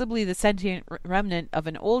 possibly the sentient remnant of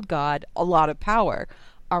an old god, a lot of power.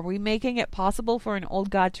 Are we making it possible for an old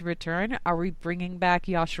god to return? Are we bringing back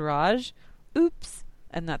Y'Shaarj? Oops.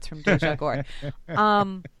 And that's from Deja Gore.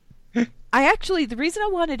 The reason I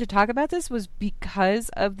wanted to talk about this was because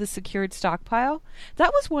of the secured stockpile.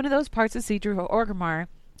 That was one of those parts of Siege of Orgrimmar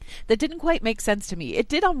that didn't quite make sense to me. It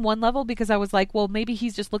did on one level because I was like, well, maybe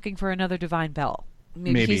he's just looking for another Divine Bell.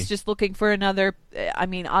 Maybe he's just looking for another. I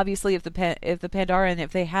mean, obviously, if the Pandaren,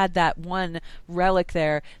 if they had that one relic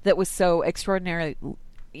there that was so extraordinary,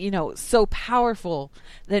 so powerful,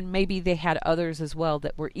 then maybe they had others as well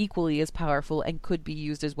that were equally as powerful and could be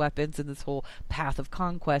used as weapons in this whole path of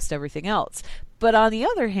conquest, everything else. But on the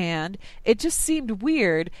other hand, it just seemed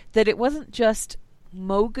weird that it wasn't just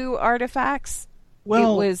Mogu artifacts.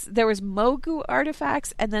 Well, there was Mogu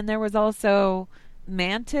artifacts, and then there was also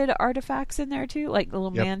mantid artifacts in there too, like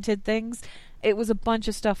little mantid things. It was a bunch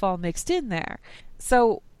of stuff all mixed in there.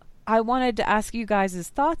 So I wanted to ask you guys'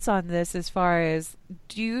 thoughts on this as far as,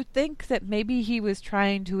 do you think that maybe he was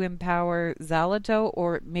trying to empower Xal'atath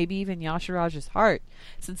or maybe even Y'Shaarj's heart,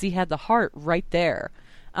 since he had the heart right there?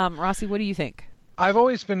 Rossi, what do you think? I've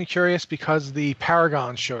always been curious because the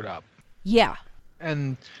Paragons showed up. Yeah.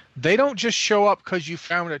 And they don't just show up because you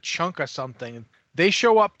found a chunk of something. They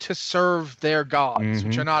show up to serve their gods,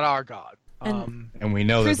 which are not our god. And we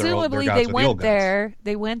know that presumably they're gods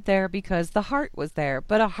they went there because the heart was there.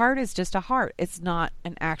 But a heart is just a heart. It's not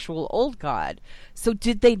an actual old god. So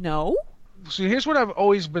did they know? So here's what I've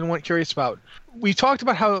always been curious about. We talked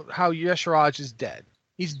about how Y'Shaarj is dead.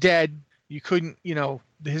 He's dead. You couldn't,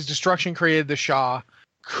 his destruction created the Shah.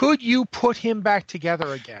 Could you put him back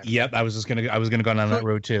together again? Yep, I was gonna go down that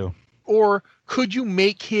road too. Or could you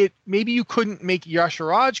make it? Maybe you couldn't make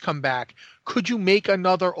Y'Shaarj come back. Could you make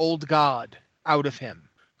another old god out of him?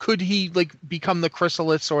 Could he become the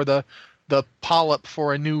chrysalis or the polyp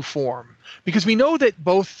for a new form? Because we know that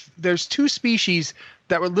there's two species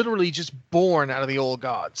that were literally just born out of the old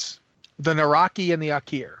gods, the Naraki and the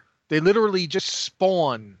Akir. They literally just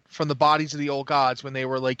spawn from the bodies of the old gods when they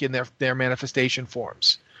were in their manifestation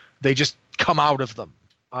forms. They just come out of them.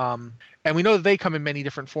 And we know that they come in many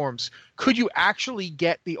different forms. Could you actually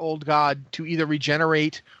get the old god to either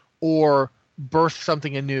regenerate or birth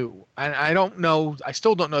something anew? And I don't know. I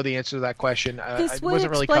still don't know the answer to that question. It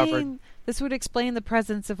wasn't really covered. This would explain the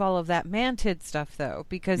presence of all of that mantid stuff, though,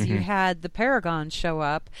 because you had the Paragons show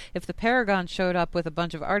up. If the Paragons showed up with a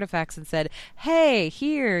bunch of artifacts and said, hey,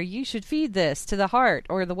 here, you should feed this to the heart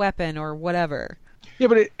or the weapon or whatever. Yeah,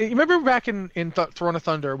 but you remember back in Throne of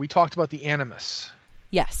Thunder, we talked about the Animus.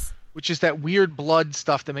 Yes. Which is that weird blood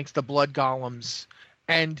stuff that makes the blood golems.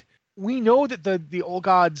 And we know that the old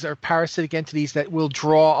gods are parasitic entities that will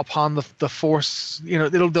draw upon the force.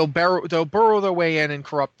 They'll burrow their way in and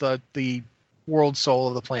corrupt the world soul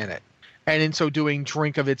of the planet, and in so doing,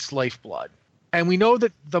 drink of its lifeblood. And we know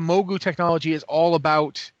that the Mogu technology is all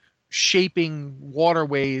about shaping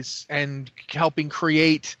waterways and helping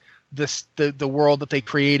create the world that they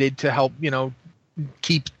created to help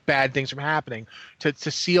keep bad things from happening, to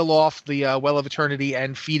seal off the well of eternity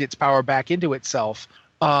and feed its power back into itself.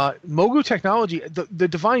 Mogu technology, the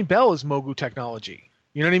Divine Bell is Mogu technology.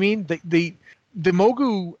 You know what I mean? The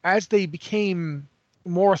Mogu, as they became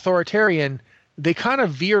more authoritarian, they kind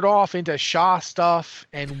of veered off into Shah stuff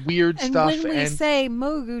and weird stuff. And when we say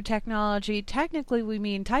Mogu technology, technically we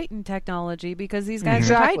mean Titan technology, because these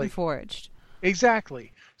guys are Titan forged.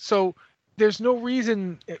 Exactly. So there's no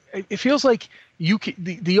reason. It feels like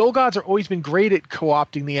the old gods have always been great at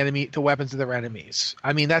co-opting the weapons of their enemies.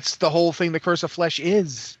 I mean, that's the whole thing the Curse of Flesh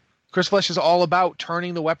is. Curse of Flesh is all about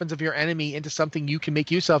turning the weapons of your enemy into something you can make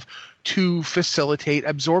use of to facilitate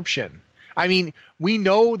absorption. I mean, we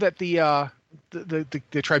know that the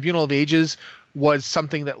Tribunal of Ages was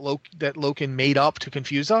something that Loken made up to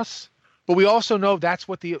confuse us, but we also know that's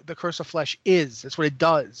what the Curse of Flesh is. That's what it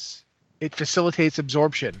does. It facilitates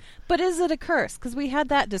absorption. But is it a curse? Because we had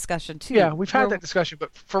that discussion too. Yeah, we've had that discussion.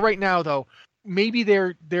 But for right now, though, maybe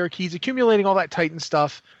he's accumulating all that Titan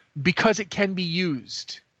stuff because it can be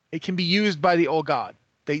used. It can be used by the old god.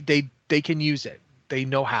 They can use it. They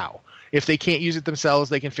know how. If they can't use it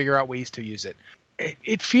themselves, they can figure out ways to use it.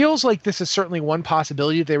 It feels like this is certainly one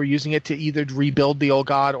possibility that they were using it to either rebuild the old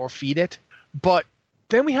god or feed it. But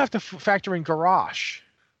then we have to factor in Garrosh.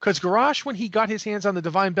 Because Garrosh, when he got his hands on the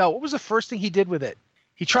Divine Bell, what was the first thing he did with it?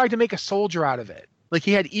 He tried to make a soldier out of it. Like,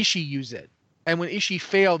 he had Ishii use it. And when Ishii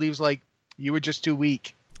failed, he was like, you were just too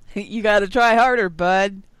weak. You got to try harder,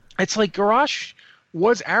 bud. It's like Garrosh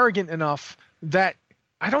was arrogant enough that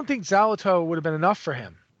I don't think Zalatow would have been enough for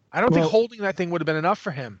him. I don't think holding that thing would have been enough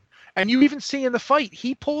for him. And you even see in the fight,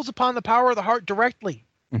 he pulls upon the power of the heart directly.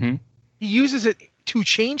 Mm-hmm. He uses it to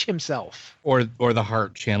change himself. Or the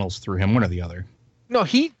heart channels through him, one or the other. No,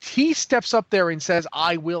 he steps up there and says,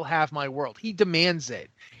 I will have my world. He demands it.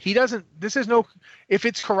 He doesn't, if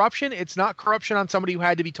it's corruption, it's not corruption on somebody who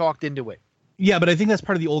had to be talked into it. Yeah, but I think that's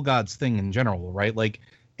part of the old gods thing in general, right? Like,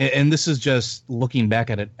 and this is just looking back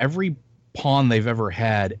at it, every pawn they've ever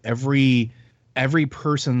had, every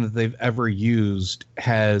person that they've ever used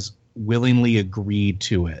has willingly agreed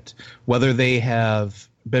to it. Whether they have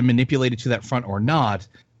been manipulated to that front or not,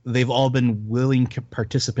 they've all been willing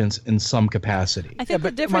participants in some capacity. I think the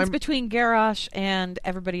difference between Garrosh and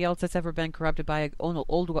everybody else that's ever been corrupted by an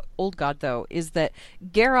old god, though, is that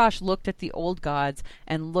Garrosh looked at the old gods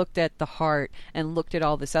and looked at the heart and looked at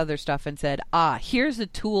all this other stuff and said, here's a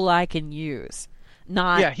tool I can use.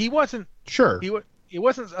 Yeah, he wasn't... Sure. He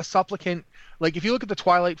wasn't a supplicant. Like, if you look at the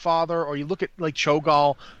Twilight Father, or you look at, like,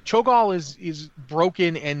 Cho'Gall is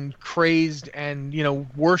broken and crazed and,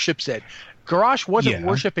 worships it. Garrosh wasn't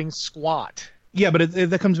worshipping squat. Yeah, but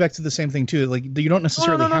that comes back to the same thing, too. Like, you don't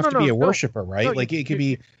necessarily have to be a worshiper, right? No, like, it could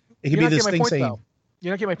be this thing saying...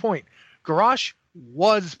 You're not getting my point. Garrosh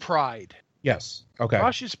was pride. Yes. Okay.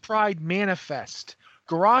 Garrosh's pride manifest.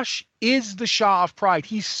 Garrosh is the Shah of Pride.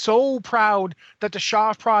 He's so proud that the Shah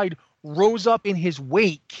of Pride rose up in his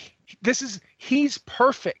wake. He's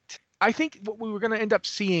perfect. I think what we were going to end up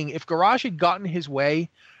seeing, if Garrosh had gotten his way,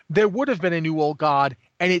 there would have been a new old god,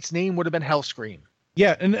 and its name would have been Hellscream.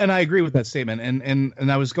 Yeah, and I agree with that statement.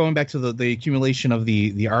 And I was going back to the accumulation of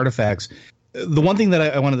the artifacts. The one thing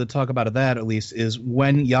that I wanted to talk about of that, at least, is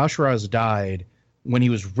when Y'Sharaz died, when he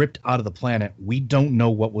was ripped out of the planet, we don't know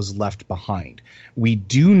what was left behind. We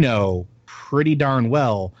do know pretty darn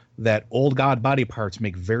well that old god body parts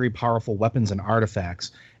make very powerful weapons and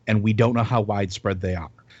artifacts, and we don't know how widespread they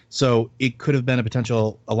are. So it could have been a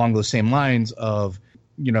potential along those same lines of,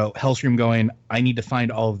 Hellscream going, I need to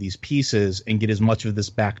find all of these pieces and get as much of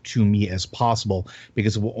this back to me as possible,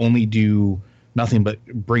 because it will only do nothing but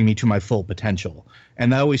bring me to my full potential.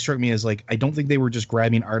 And that always struck me as, like, I don't think they were just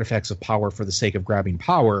grabbing artifacts of power for the sake of grabbing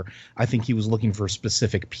power. I think he was looking for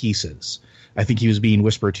specific pieces. I think he was being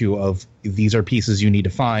whispered to of, these are pieces you need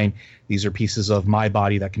to find. These are pieces of my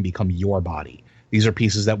body that can become your body. These are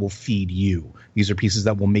pieces that will feed you. These are pieces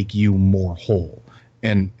that will make you more whole.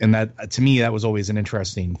 And that, to me, that was always an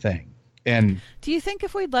interesting thing. And do you think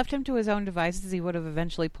if we'd left him to his own devices, he would have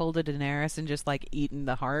eventually pulled a Daenerys and just, like, eaten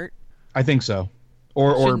the heart? I think so.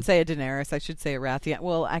 I shouldn't say a Daenerys. I should say a Rathian.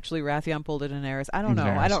 Well, actually, Rathian pulled a Daenerys. I don't know.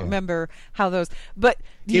 I don't remember how those... But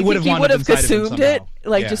do you think he would have consumed it?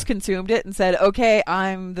 Like, just consumed it and said, okay,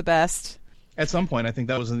 I'm the best? At some point, I think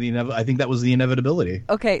that was the inevitability.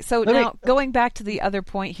 Okay, so now going back to the other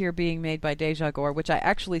point here being made by Dejah Gore, which I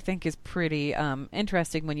actually think is pretty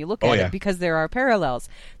interesting when you look at it, because there are parallels.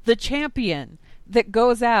 The champion that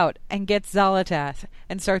goes out and gets Xal'atath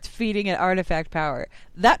and starts feeding it artifact power,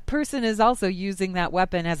 that person is also using that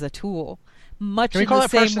weapon as a tool. Much in the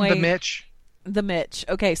same way. The Mitch? The Mitch.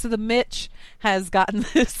 Okay, so the Mitch has gotten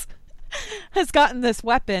this...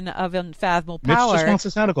 weapon of unfathomable power. Mitch just wants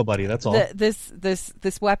his tentacle buddy, that's all.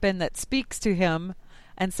 This weapon that speaks to him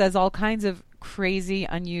and says all kinds of crazy,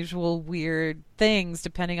 unusual, weird things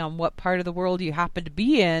depending on what part of the world you happen to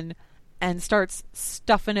be in, and starts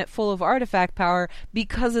stuffing it full of artifact power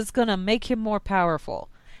because it's going to make him more powerful.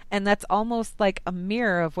 And that's almost like a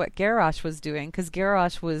mirror of what Garrosh was doing, because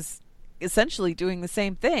Garrosh was essentially doing the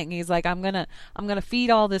same thing. He's like, I'm gonna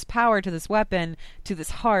feed all this power to this weapon, to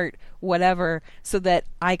this heart, whatever, so that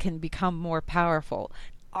I can become more powerful.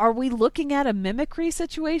 Are we looking at a mimicry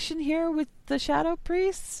situation here with the Shadow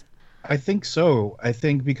Priests? I think so. I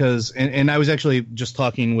think because, and I was actually just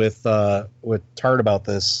talking with Tart about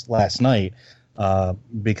this last night,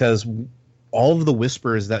 because all of the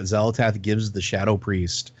whispers that Xal'atath gives the Shadow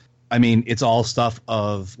Priest, I mean, it's all stuff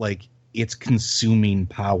of, like, it's consuming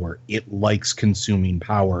power. It likes consuming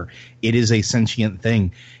power. It is a sentient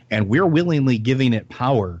thing, and we're willingly giving it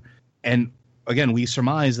power. And again, we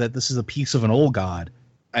surmise that this is a piece of an old god.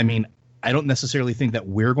 I mean, I don't necessarily think that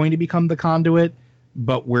we're going to become the conduit,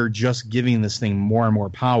 but we're just giving this thing more and more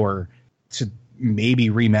power to maybe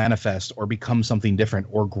remanifest or become something different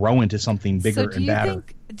or grow into something bigger and badder.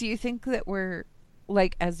 Do you think that we're,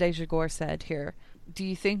 like as Dejah Gore said here, do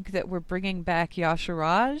you think that we're bringing back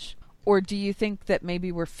Y'Sharaz? Or do you think that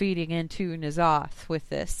maybe we're feeding into N'Zoth with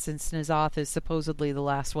this, since N'Zoth is supposedly the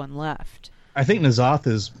last one left? I think N'Zoth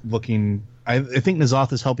is looking... I think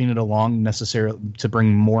N'Zoth is helping it along necessarily to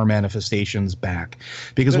bring more manifestations back.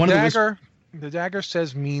 Because the dagger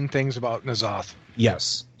says mean things about N'Zoth.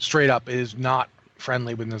 Yes. Straight up, it is not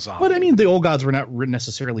friendly with N'Zoth. But I mean, the old gods were not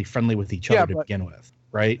necessarily friendly with each other to begin with,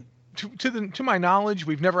 right? To my knowledge,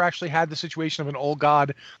 we've never actually had the situation of an old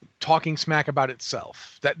god talking smack about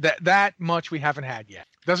itself. That much we haven't had yet.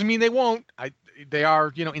 Doesn't mean they won't. They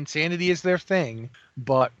are, insanity is their thing.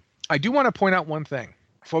 But I do want to point out one thing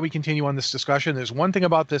before we continue on this discussion. There's one thing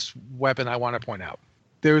about this weapon I want to point out.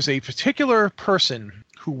 There's a particular person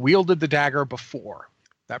who wielded the dagger before.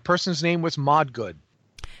 That person's name was Modgood.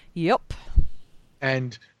 Yep.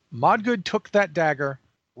 And Modgood took that dagger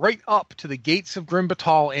right up to the gates of Grim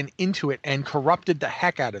Batol and into it and corrupted the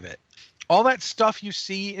heck out of it. All that stuff you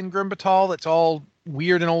see in Grim Batol that's all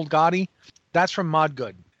weird and old gaudy, that's from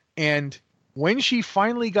Modgood. And when she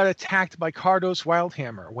finally got attacked by Kardos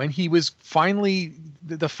Wildhammer, when he was finally,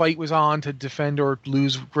 the fight was on to defend or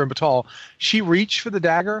lose Grim Batol, she reached for the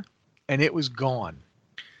dagger and it was gone.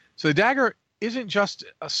 So the dagger isn't just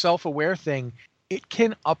a self-aware thing. It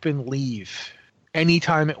can up and leave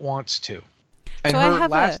anytime it wants to. And so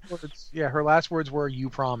her last words were, "You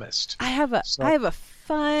promised." I have a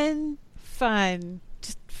fun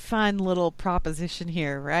little proposition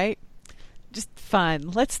here, right? Just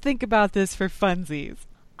fun. Let's think about this for funsies.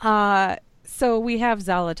 So we have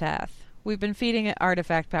Xal'atath. We've been feeding it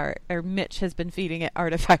artifact power, or Mitch has been feeding it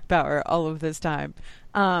artifact power all of this time.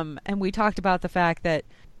 And we talked about the fact that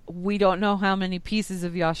we don't know how many pieces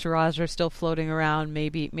of Y'Shaarj are still floating around.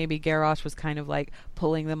 Maybe Garrosh was kind of like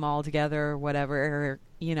pulling them all together or whatever.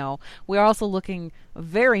 We're also looking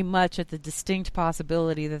very much at the distinct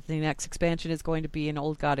possibility that the next expansion is going to be an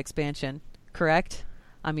Old God expansion. Correct?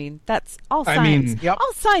 I mean, that's all signs. Yep.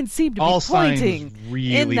 All signs seem to be pointing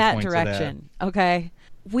really in that direction. Okay.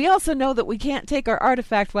 We also know that we can't take our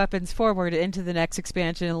artifact weapons forward into the next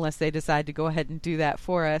expansion unless they decide to go ahead and do that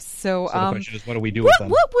for us. So the question is, what do we do with them?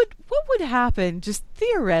 What would happen, just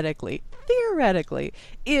theoretically,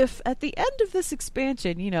 if at the end of this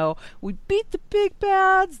expansion, we beat the big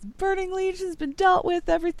bads, the Burning Legion's been dealt with,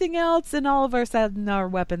 everything else, and all of a sudden our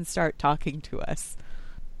weapons start talking to us.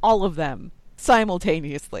 All of them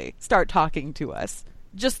simultaneously start talking to us,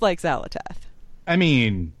 just like Xal'atath. I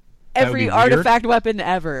mean, every artifact weapon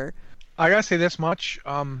ever. I gotta say this much.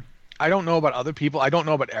 I don't know about other people. I don't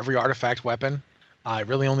know about every artifact weapon. I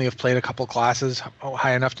really only have played a couple classes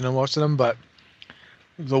high enough to know most of them, but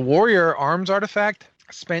the warrior arms artifact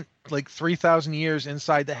spent like 3,000 years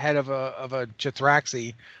inside the head of a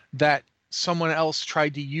Jithraxi that someone else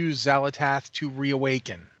tried to use Xal'atath to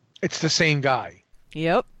reawaken. It's the same guy.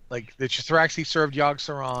 Yep. Like, the Jithraxi served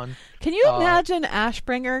Yogg-Saron. Can you imagine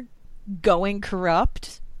Ashbringer going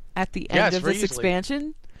corrupt at the end of this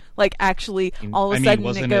expansion? Like, actually, all of a sudden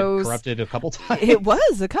wasn't it goes... it corrupted a couple times? It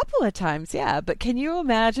was a couple of times, yeah. But can you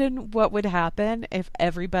imagine what would happen if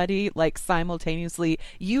everybody, like, simultaneously,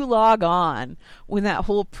 you log on when that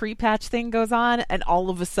whole pre-patch thing goes on, and all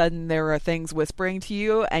of a sudden there are things whispering to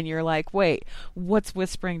you, and you're like, wait, what's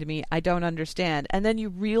whispering to me? I don't understand. And then you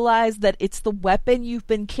realize that it's the weapon you've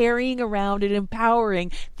been carrying around and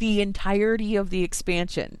empowering the entirety of the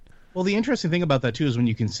expansion. Well, the interesting thing about that, too, is when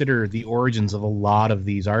you consider the origins of a lot of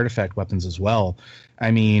these artifact weapons as well.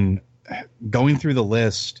 I mean, going through the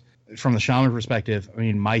list from the shaman perspective, I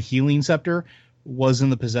mean, my healing scepter was in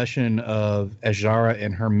the possession of Azshara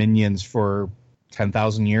and her minions for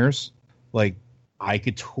 10,000 years. Like, I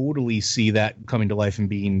could totally see that coming to life and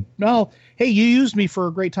being, no, hey, you used me for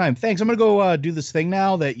a great time. Thanks. I'm going to go do this thing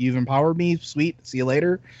now that you've empowered me. Sweet. See you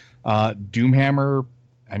later. Doomhammer.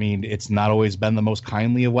 I mean, it's not always been the most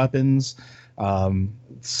kindly of weapons.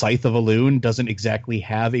 Scythe of Elune doesn't exactly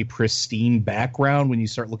have a pristine background when you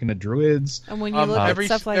start looking at druids. And when you look at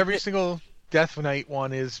stuff like every single Death Knight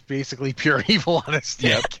one is basically pure evil on a stick.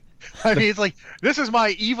 Yep. I mean, it's like, this is my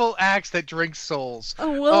evil axe that drinks souls.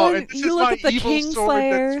 Oh, well, and this you is look my at the evil Kingslayers.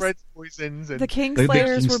 sword that spreads poisons. And the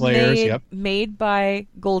Kingslayers were made, made by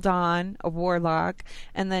Gul'dan, a warlock,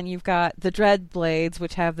 and then you've got the Dreadblades,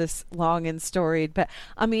 which have this long and storied. But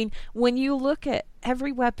I mean, when you look at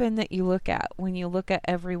every weapon that you look at,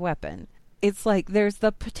 it's like there's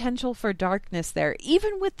the potential for darkness there,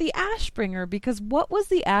 even with the Ashbringer, because what was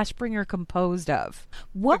the Ashbringer composed of?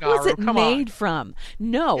 What was it made from?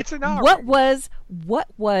 No. It's an Aaru.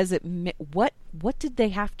 What did they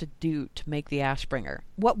have to do to make the Ashbringer?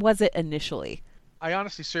 What was it initially? I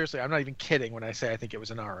honestly, seriously, I'm not even kidding when I say I think it was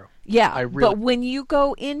an Aaru. Yeah, but when you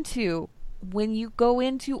go into when you go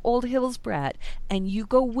into Old Hillsbrad and you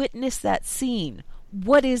go witness that scene,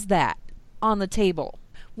 what is that on the table?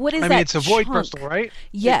 What is that? I mean, it's a void crystal, right?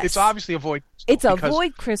 Yes. It's obviously a void crystal. It's a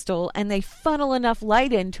void crystal, and they funnel enough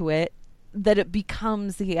light into it that it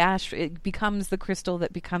becomes the ash. It becomes the crystal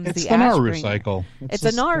that becomes the ash. It's the Naru cycle. It's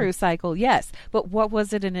a Naru cycle, yes. But what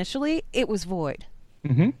was it initially? It was void.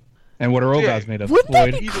 Mm-hmm. And what are old gods made of? Wouldn't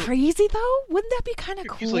that be crazy, though? Wouldn't that be kind of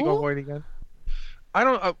cool? Easily go void again. I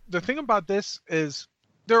don't. The thing about this is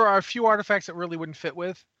there are a few artifacts that really wouldn't fit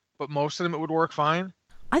with, but most of them it would work fine.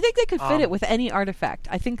 I think they could fit it with any artifact.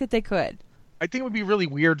 I think that they could. I think it would be really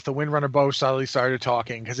weird if the Windrunner bow suddenly started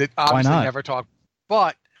talking, because it obviously never talked.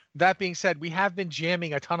 But that being said, we have been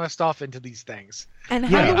jamming a ton of stuff into these things. And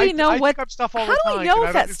how do we know I pick up stuff all the time? How do we know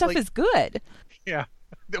if that stuff is good? Yeah,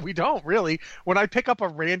 we don't really. When I pick up a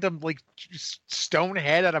random stone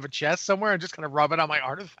head out of a chest somewhere and just kind of rub it on my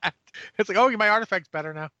artifact, it's like, oh, my artifact's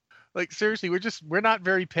better now. Like, seriously, we're not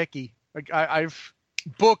very picky. Like I've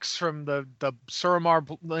books from the Suramar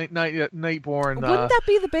Nightborn. Wouldn't that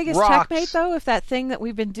be the biggest rocks. checkmate, though, if that thing that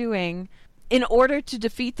we've been doing in order to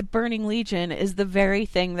defeat the Burning Legion is the very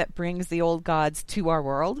thing that brings the old gods to our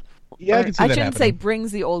world? Yeah, I can see that shouldn't say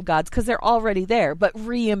brings the old gods, because they're already there, but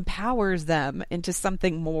re-empowers them into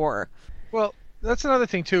something more. Well, that's another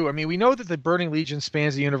thing, too. I mean, we know that the Burning Legion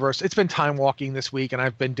spans the universe. It's been time walking this week, and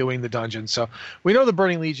I've been doing the dungeon. So we know the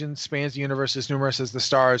Burning Legion spans the universe as numerous as the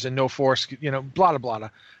stars, and no force, blah, blah, blah.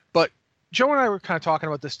 But Joe and I were kind of talking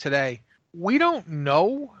about this today. We don't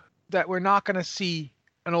know that we're not going to see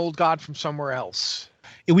an old god from somewhere else.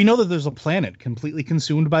 We know that there's a planet completely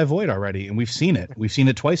consumed by void already, and we've seen it. We've seen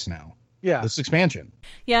it twice now. Yeah. This expansion.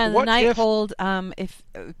 Yeah, and the Nighthold,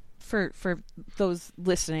 for those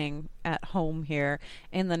listening at home here,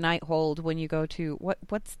 in the Nighthold, when you go to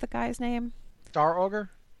what's the guy's name? Star Augur?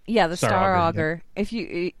 Yeah, the Star Augur. Yeah. If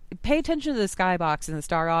you pay attention to the skybox in the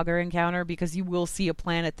Star Augur encounter, because you will see a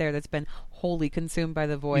planet there that's been wholly consumed by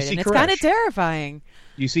the void, and it's kind of terrifying.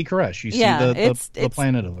 You see Koresh. You see the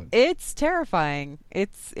planet of it. It's terrifying.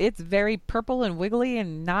 It's very purple and wiggly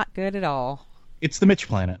and not good at all. It's the Mitch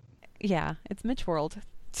planet. Yeah, it's Mitch World.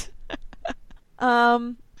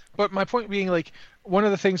 But my point being, one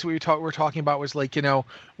of the things we were talking about was,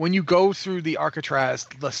 when you go through the Arcatraz,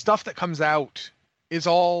 the stuff that comes out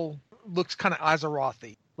looks kind of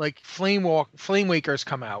Azeroth-y. Like Flamewakers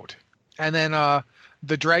come out, and then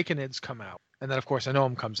the Draconids come out, and then of course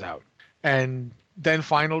Anom comes out, and then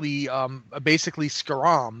finally basically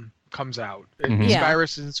Skaram comes out. Mm-hmm.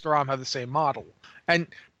 Skyrus and Skaram have the same model, and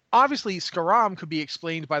obviously Skaram could be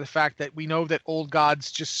explained by the fact that we know that old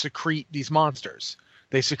gods just secrete these monsters.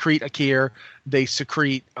 They secrete Akir, they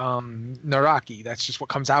secrete Naraki. That's just what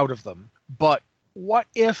comes out of them. But what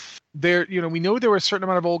if we know there were a certain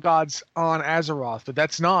amount of old gods on Azeroth, but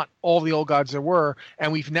that's not all the old gods there were,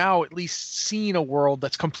 and we've now at least seen a world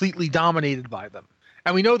that's completely dominated by them.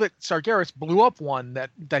 And we know that Sargeras blew up one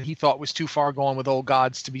that he thought was too far gone with old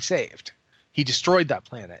gods to be saved. He destroyed that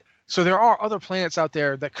planet. So there are other planets out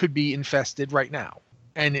there that could be infested right now.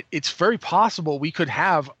 And it's very possible we could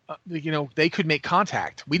have, they could make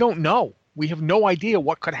contact. We don't know. We have no idea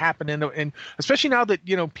what could happen, and especially now that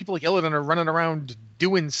people like Illidan are running around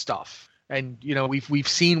doing stuff, and we've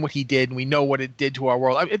seen what he did, and we know what it did to our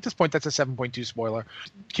world. At this point, that's a 7.2 spoiler.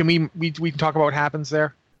 Can we can talk about what happens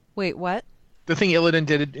there? Wait, what? The thing Illidan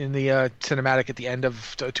did in the cinematic at the end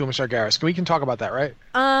of Tomb of Sargeras. We can talk about that, right?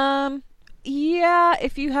 Yeah,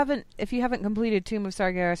 if you haven't completed Tomb of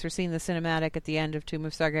Sargeras or seen the cinematic at the end of Tomb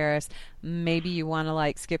of Sargeras, maybe you want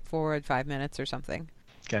to skip forward 5 minutes or something.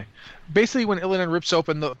 Okay. Basically, when Illidan rips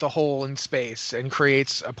open the hole in space and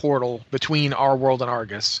creates a portal between our world and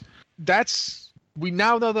Argus, we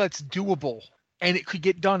now know that's doable, and it could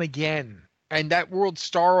get done again. And that world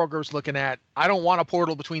Star Augur's looking at, I don't want a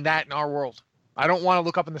portal between that and our world. I don't want to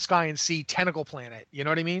look up in the sky and see Tentacle Planet. You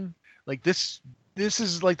know what I mean? This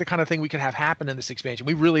is the kind of thing we could have happen in this expansion.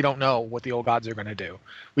 We really don't know what the old gods are going to do.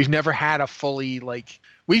 We've never had a fully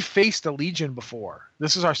we've faced a Legion before.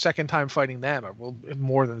 This is our second time fighting them. Well,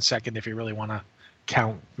 more than second if you really want to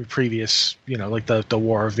count the previous, the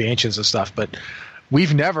War of the Ancients and stuff. But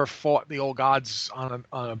we've never fought the old gods on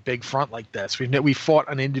a big front like this. We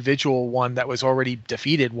fought an individual one that was already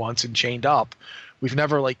defeated once and chained up. We've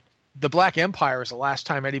never the Black Empire is the last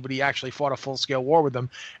time anybody actually fought a full-scale war with them,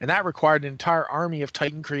 and that required an entire army of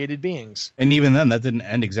Titan-created beings. And even then, that didn't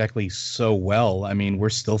end exactly so well. I mean, we're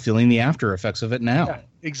still feeling the after effects of it now. Yeah,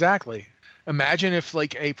 exactly. Imagine if,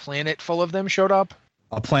 a planet full of them showed up.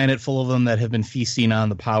 A planet full of them that have been feasting on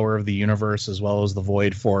the power of the universe as well as the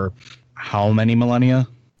void for how many millennia?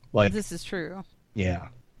 This is true. Yeah.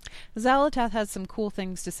 Xal'atath has some cool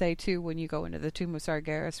things to say too when you go into the Tomb of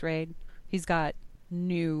Sargeras raid. He's got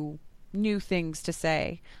new things to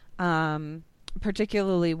say,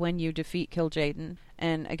 particularly when you defeat Kil'jaeden.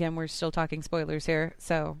 And again, we're still talking spoilers here,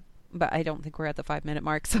 but I don't think we're at the 5-minute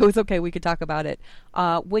mark, so it's okay, we could talk about it.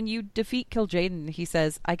 When you defeat Kil'jaeden, he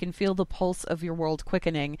says, "I can feel the pulse of your world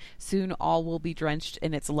quickening. Soon all will be drenched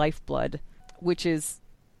in its lifeblood," which is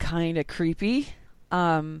kind of creepy.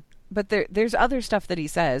 But there's other stuff that he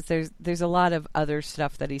says. There's a lot of other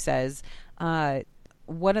stuff that he says.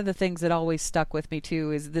 One of the things that always stuck with me,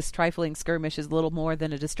 too, is this trifling skirmish is little more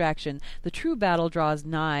than a distraction. The true battle draws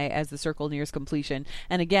nigh as the circle nears completion.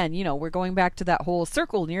 And again, we're going back to that whole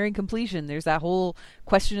circle nearing completion. There's that whole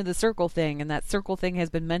question of the circle thing, and that circle thing has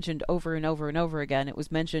been mentioned over and over and over again. It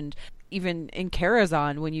was mentioned even in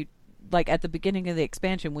Karazhan when you, like at the beginning of the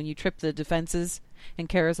expansion, when you trip the defenses in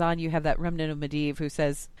Karazhan, you have that remnant of Medivh who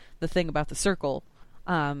says the thing about the circle.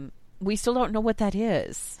 We still don't know what that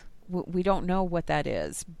is. We don't know what that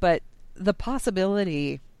is, but the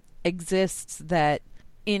possibility exists that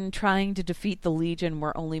in trying to defeat the Legion,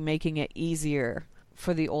 we're only making it easier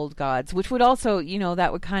for the old gods, which would also,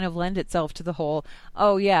 that would kind of lend itself to the whole,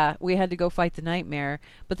 oh yeah, we had to go fight the Nightmare,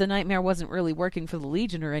 but the Nightmare wasn't really working for the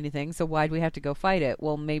Legion or anything, so why'd we have to go fight it?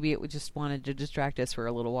 Well, maybe it just wanted to distract us for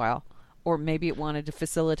a little while, or maybe it wanted to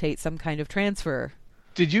facilitate some kind of transfer.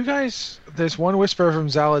 Did you guys, there's one whisper from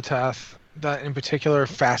Xal'atath that in particular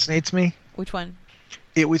fascinates me. Which one?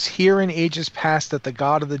 It was here in ages past that the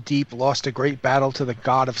god of the deep lost a great battle to the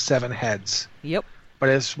god of 7 heads. Yep. But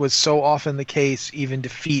as was so often the case, even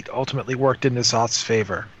defeat ultimately worked in N'Zoth's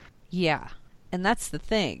favor. Yeah, and that's the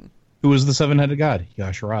thing. Who was the 7-headed god?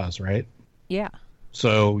 Y'Sharaz, right? Yeah.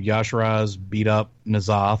 So Y'Sharaz beat up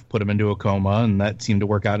N'Zoth, put him into a coma, and that seemed to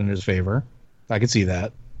work out in his favor. I could see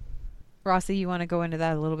that. Rossi, you want to go into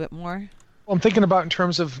that a little bit more? Well, I'm thinking about in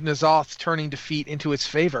terms of N'Zoth turning defeat into its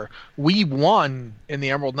favor. We won in the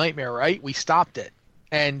Emerald Nightmare, right? We stopped it.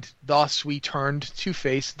 And thus we turned to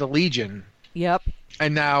face the Legion. Yep.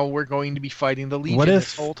 And now we're going to be fighting the Legion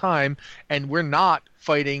this whole time, and we're not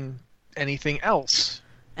fighting anything else.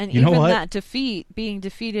 And even that defeat, being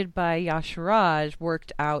defeated by Y'Sharaz,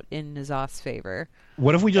 worked out in N'Zoth's favor.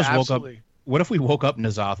 What if we just woke up? What if we woke up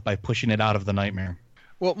N'Zoth by pushing it out of the Nightmare?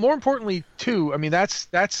 Well, more importantly, too, I mean, that's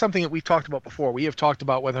something that we've talked about before. We have talked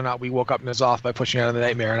about whether or not we woke up N'Zoth by pushing out of the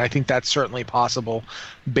Nightmare, and I think that's certainly possible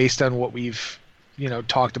based on what we've,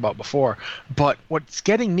 talked about before. But what's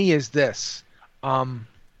getting me is this.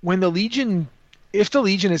 When the Legion, if the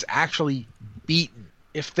Legion is actually beaten,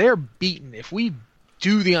 if they're beaten, if we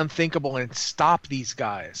do the unthinkable and stop these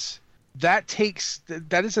guys, that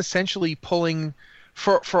is essentially pulling,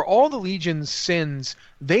 for all the Legion's sins,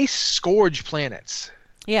 they scourge planets.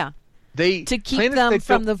 Yeah. To keep them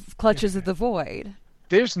from the clutches of the void.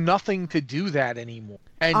 There's nothing to do that anymore.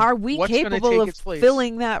 And are we capable of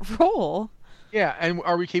filling that role? Yeah, and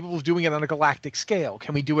are we capable of doing it on a galactic scale?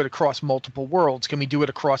 Can we do it across multiple worlds? Can we do it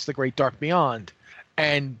across the Great Dark Beyond?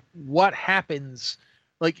 And what happens,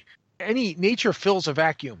 nature fills a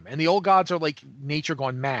vacuum, and the old gods are like nature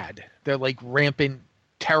gone mad. They're like rampant,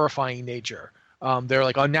 terrifying nature. They're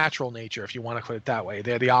like unnatural nature, if you want to put it that way.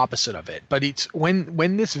 They're the opposite of it. But it's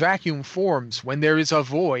when this vacuum forms, when there is a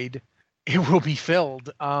void, it will be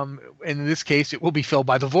filled. And in this case, it will be filled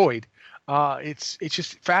by the void. It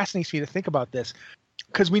just fascinates me to think about this,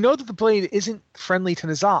 because we know that the blade isn't friendly to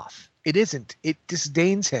N'Zoth. It isn't. It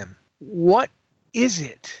disdains him. What is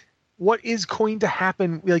it? What is going to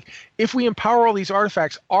happen? If we empower all these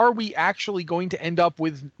artifacts, are we actually going to end up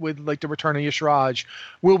with the return of Y'Sharaz?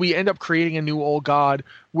 Will we end up creating a new old god?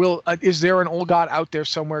 Is there an old god out there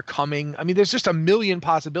somewhere coming? I mean, there's just a million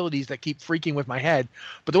possibilities that keep freaking with my head.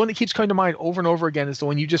 But the one that keeps coming to mind over and over again is the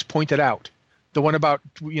one you just pointed out. The one about,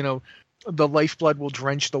 the lifeblood will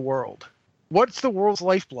drench the world. What's the world's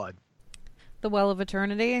lifeblood? The Well of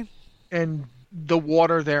Eternity. And the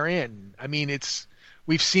water therein. I mean,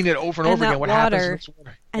 we've seen it over and over again. What happens?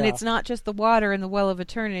 And it's not just the water in the Well of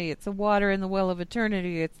Eternity. It's the water in the Well of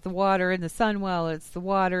Eternity. It's the water in the Sun Well. It's the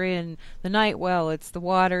water in the Night Well. It's the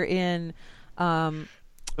water in, the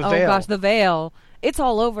Veil. It's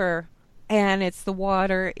all over. And it's the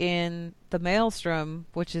water in the Maelstrom,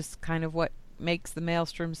 which is kind of what makes the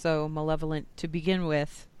Maelstrom so malevolent to begin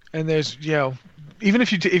with. And there's, even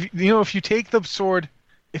if you take the sword.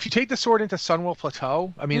 If you take the sword into Sunwell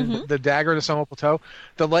Plateau, I mean, the dagger to Sunwell Plateau,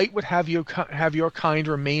 the light would have your kind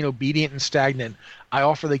remain obedient and stagnant. I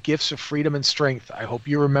offer the gifts of freedom and strength. I hope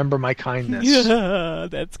you remember my kindness. Yeah,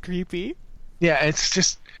 that's creepy. Yeah, it's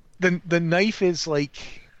just the knife is like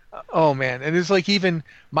Oh man, and it's like even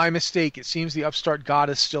my mistake. It seems the upstart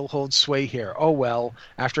goddess still holds sway here. Oh well.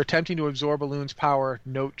 After attempting to absorb Elun's power,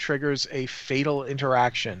 Note triggers a fatal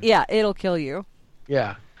interaction. Yeah, it'll kill you.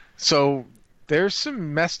 Yeah. So there's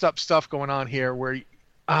some messed up stuff going on here where,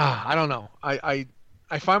 I don't know. I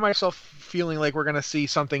find myself feeling like we're gonna see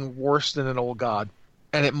something worse than an old god,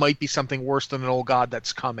 and it might be something worse than an old god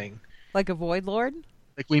that's coming. Like a Void Lord?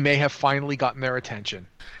 Like we may have finally gotten their attention.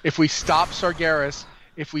 If we stop Sargeras.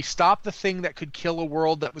 If we stop the thing that could kill a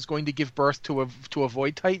world that was going to give birth to a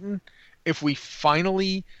Void Titan, if we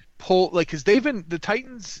finally pull, like, because they've been, the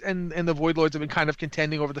Titans and the Void Lords have been kind of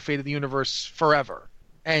contending over the fate of the universe forever.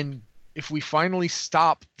 And if we finally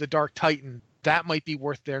stop the Dark Titan, that might be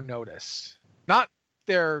worth their notice. Not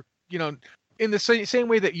their, in the same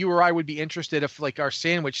way that you or I would be interested if, like, our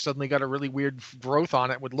sandwich suddenly got a really weird growth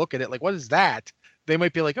on it, would look at it like, what is that? They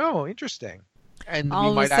might be like, oh, interesting. And all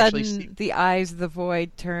we might of a actually sudden, see... the eyes of the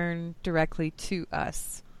Void turn directly to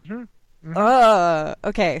us. Mm-hmm. Mm-hmm.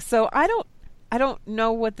 Okay. So I don't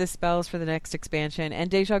know what this spells for the next expansion. And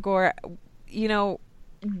Deja Gore, we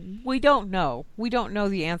don't know. We don't know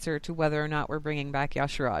the answer to whether or not we're bringing back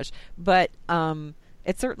Y'Shaarj. But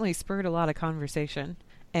it certainly spurred a lot of conversation.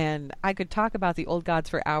 And I could talk about the old gods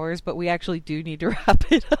for hours, but we actually do need to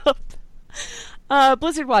wrap it up.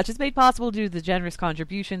 Blizzard Watch is made possible due to the generous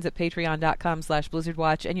contributions at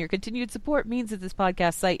patreon.com/BlizzardWatch, and your continued support means that this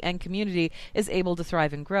podcast site and community is able to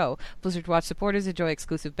thrive and grow. Blizzard Watch supporters enjoy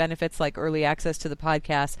exclusive benefits like early access to the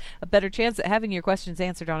podcast, a better chance at having your questions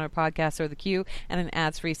answered on our podcast or the queue, and an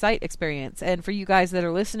ads-free site experience. And for you guys that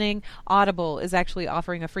are listening, Audible is actually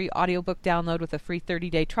offering a free audiobook download with a free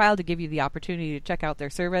 30-day trial to give you the opportunity to check out their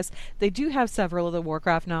service. They do have several of the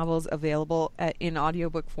Warcraft novels available in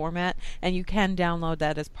audiobook format, and you can download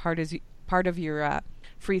that as part of your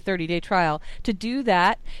free 30-day trial. To do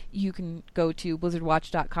that, you can go to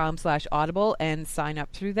blizzardwatch.com/audible and sign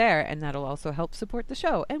up through there, and that'll also help support the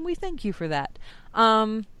show, and we thank you for that.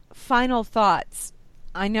 Final thoughts.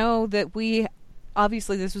 I know that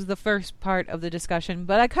obviously this was the first part of the discussion,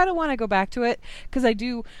 but I kind of want to go back to it because I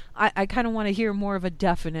kind of want to hear more of a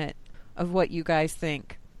definite of what you guys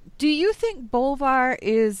think. Do you think Bolvar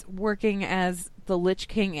is working as the Lich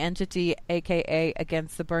King entity, aka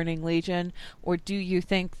against the Burning Legion, or do you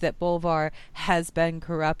think that Bolvar has been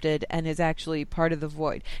corrupted and is actually part of the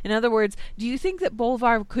Void? In other words, do you think that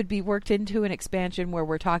Bolvar could be worked into an expansion where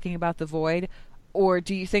we're talking about the Void, or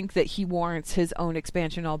do you think that he warrants his own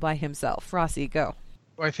expansion all by himself? Rossi, go.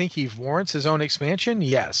 I think he warrants his own expansion,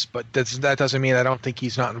 yes, but that doesn't mean I don't think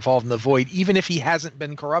he's not involved in the Void. Even if he hasn't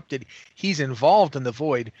been corrupted, he's involved in the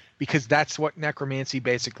Void because that's what necromancy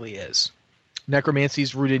basically is. Necromancy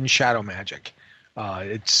is rooted in shadow magic.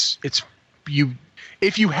 If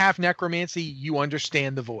you have necromancy, you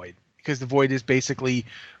understand the Void because the Void is basically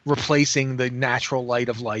replacing the natural light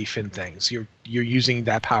of life in things. You're using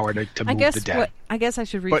that power to move the dead. I guess I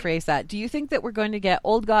should rephrase that. Do you think that we're going to get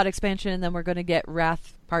Old God expansion and then we're going to get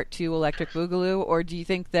Wrath Part 2 Electric Boogaloo, or do you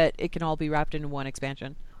think that it can all be wrapped into one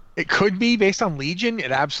expansion? It could be based on Legion.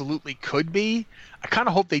 It absolutely could be. I kind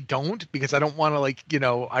of hope they don't because I don't want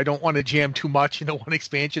to I don't want to jam too much into one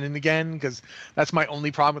expansion and again because that's my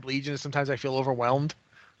only problem with Legion is sometimes I feel overwhelmed.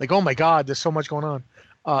 Like, oh my God, there's so much going on.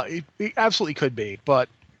 It absolutely could be, but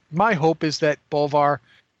my hope is that Bolvar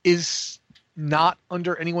is not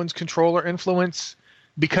under anyone's control or influence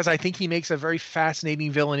because I think he makes a very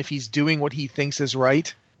fascinating villain if he's doing what he thinks is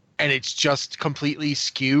right and it's just completely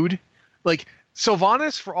skewed. Like,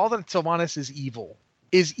 Sylvanas, for all that Sylvanas is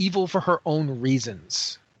evil for her own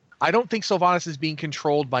reasons. I don't think Sylvanas is being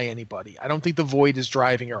controlled by anybody. I don't think the Void is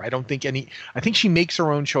driving her. I think she makes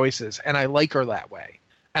her own choices, and I like her that way.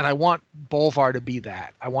 And I want Bolvar to be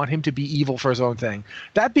that. I want him to be evil for his own thing.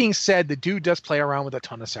 That being said, the dude does play around with a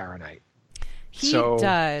ton of Saronite. He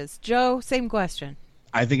does. Joe, same question.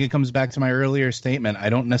 I think it comes back to my earlier statement. I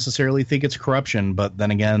don't necessarily think it's corruption, but then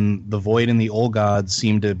again, the Void and the Old Gods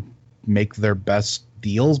seem to make their best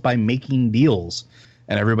deals by making deals.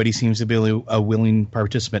 And everybody seems to be a willing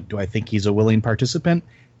participant. Do I think he's a willing participant?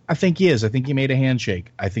 I think he is. I think he made a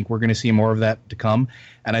handshake. I think we're going to see more of that to come.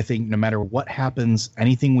 And I think no matter what happens,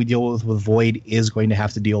 anything we deal with Void is going to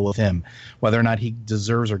have to deal with him. Whether or not he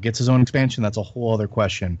deserves or gets his own expansion, that's a whole other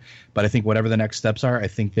question. But I think whatever the next steps are, I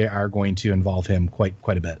think they are going to involve him quite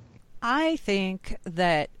a bit. I think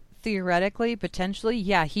that theoretically, potentially,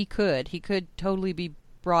 yeah, he could. He could totally be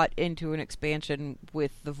brought into an expansion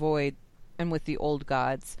with the Void and with the Old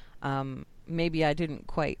Gods. maybe I didn't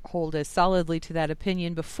quite hold as solidly to that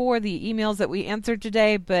opinion before the emails that we answered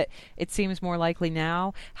today, but it seems more likely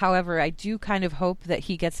now. However, I do kind of hope that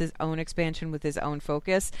he gets his own expansion with his own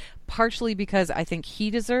focus, partially because I think he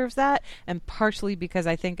deserves that, and partially because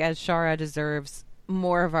I think Azshara deserves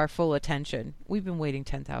more of our full attention. We've been waiting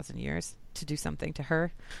 10,000 years to do something to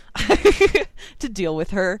her, to deal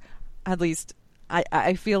with her. At least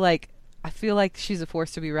I feel like she's a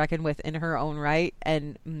force to be reckoned with in her own right,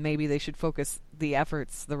 and maybe they should focus the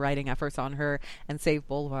writing efforts on her and save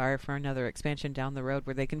Bolvar for another expansion down the road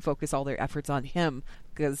where they can focus all their efforts on him,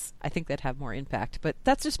 because I think that'd have more impact. But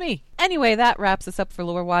that's just me. Anyway, that wraps us up for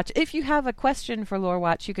Lore Watch. If you have a question for Lore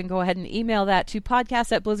Watch, you can go ahead and email that to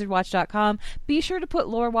podcast@blizzardwatch.com. Be sure to put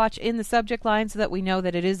Lore Watch in the subject line so that we know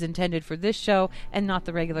that it is intended for this show and not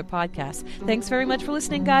the regular podcast. Thanks very much for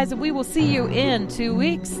listening, guys, and we will see you in 2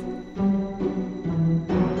 weeks.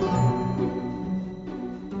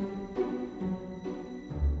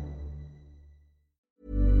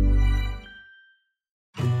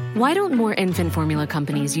 Why don't more infant formula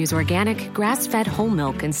companies use organic, grass-fed whole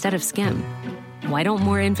milk instead of skim? Why don't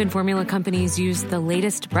more infant formula companies use the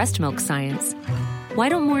latest breast milk science? Why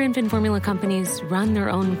don't more infant formula companies run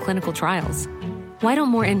their own clinical trials? Why don't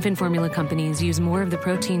more infant formula companies use more of the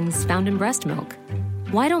proteins found in breast milk?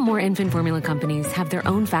 Why don't more infant formula companies have their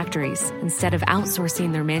own factories instead of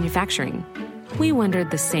outsourcing their manufacturing? We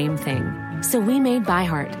wondered the same thing. So we made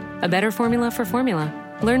ByHeart, a better formula for formula.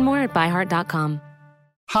 Learn more at byheart.com.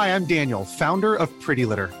 Hi, I'm Daniel, founder of Pretty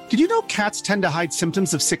Litter. Did you know cats tend to hide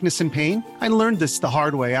symptoms of sickness and pain? I learned this the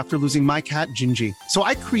hard way after losing my cat, Gingy. So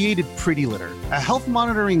I created Pretty Litter, a health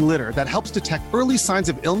monitoring litter that helps detect early signs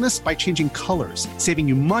of illness by changing colors, saving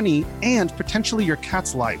you money and potentially your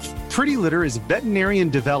cat's life. Pretty Litter is veterinarian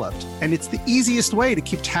developed, and it's the easiest way to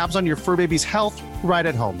keep tabs on your fur baby's health right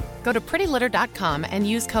at home. Go to prettylitter.com and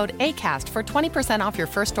use code ACAST for 20% off your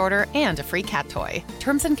first order and a free cat toy.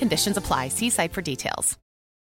 Terms and conditions apply. See site for details.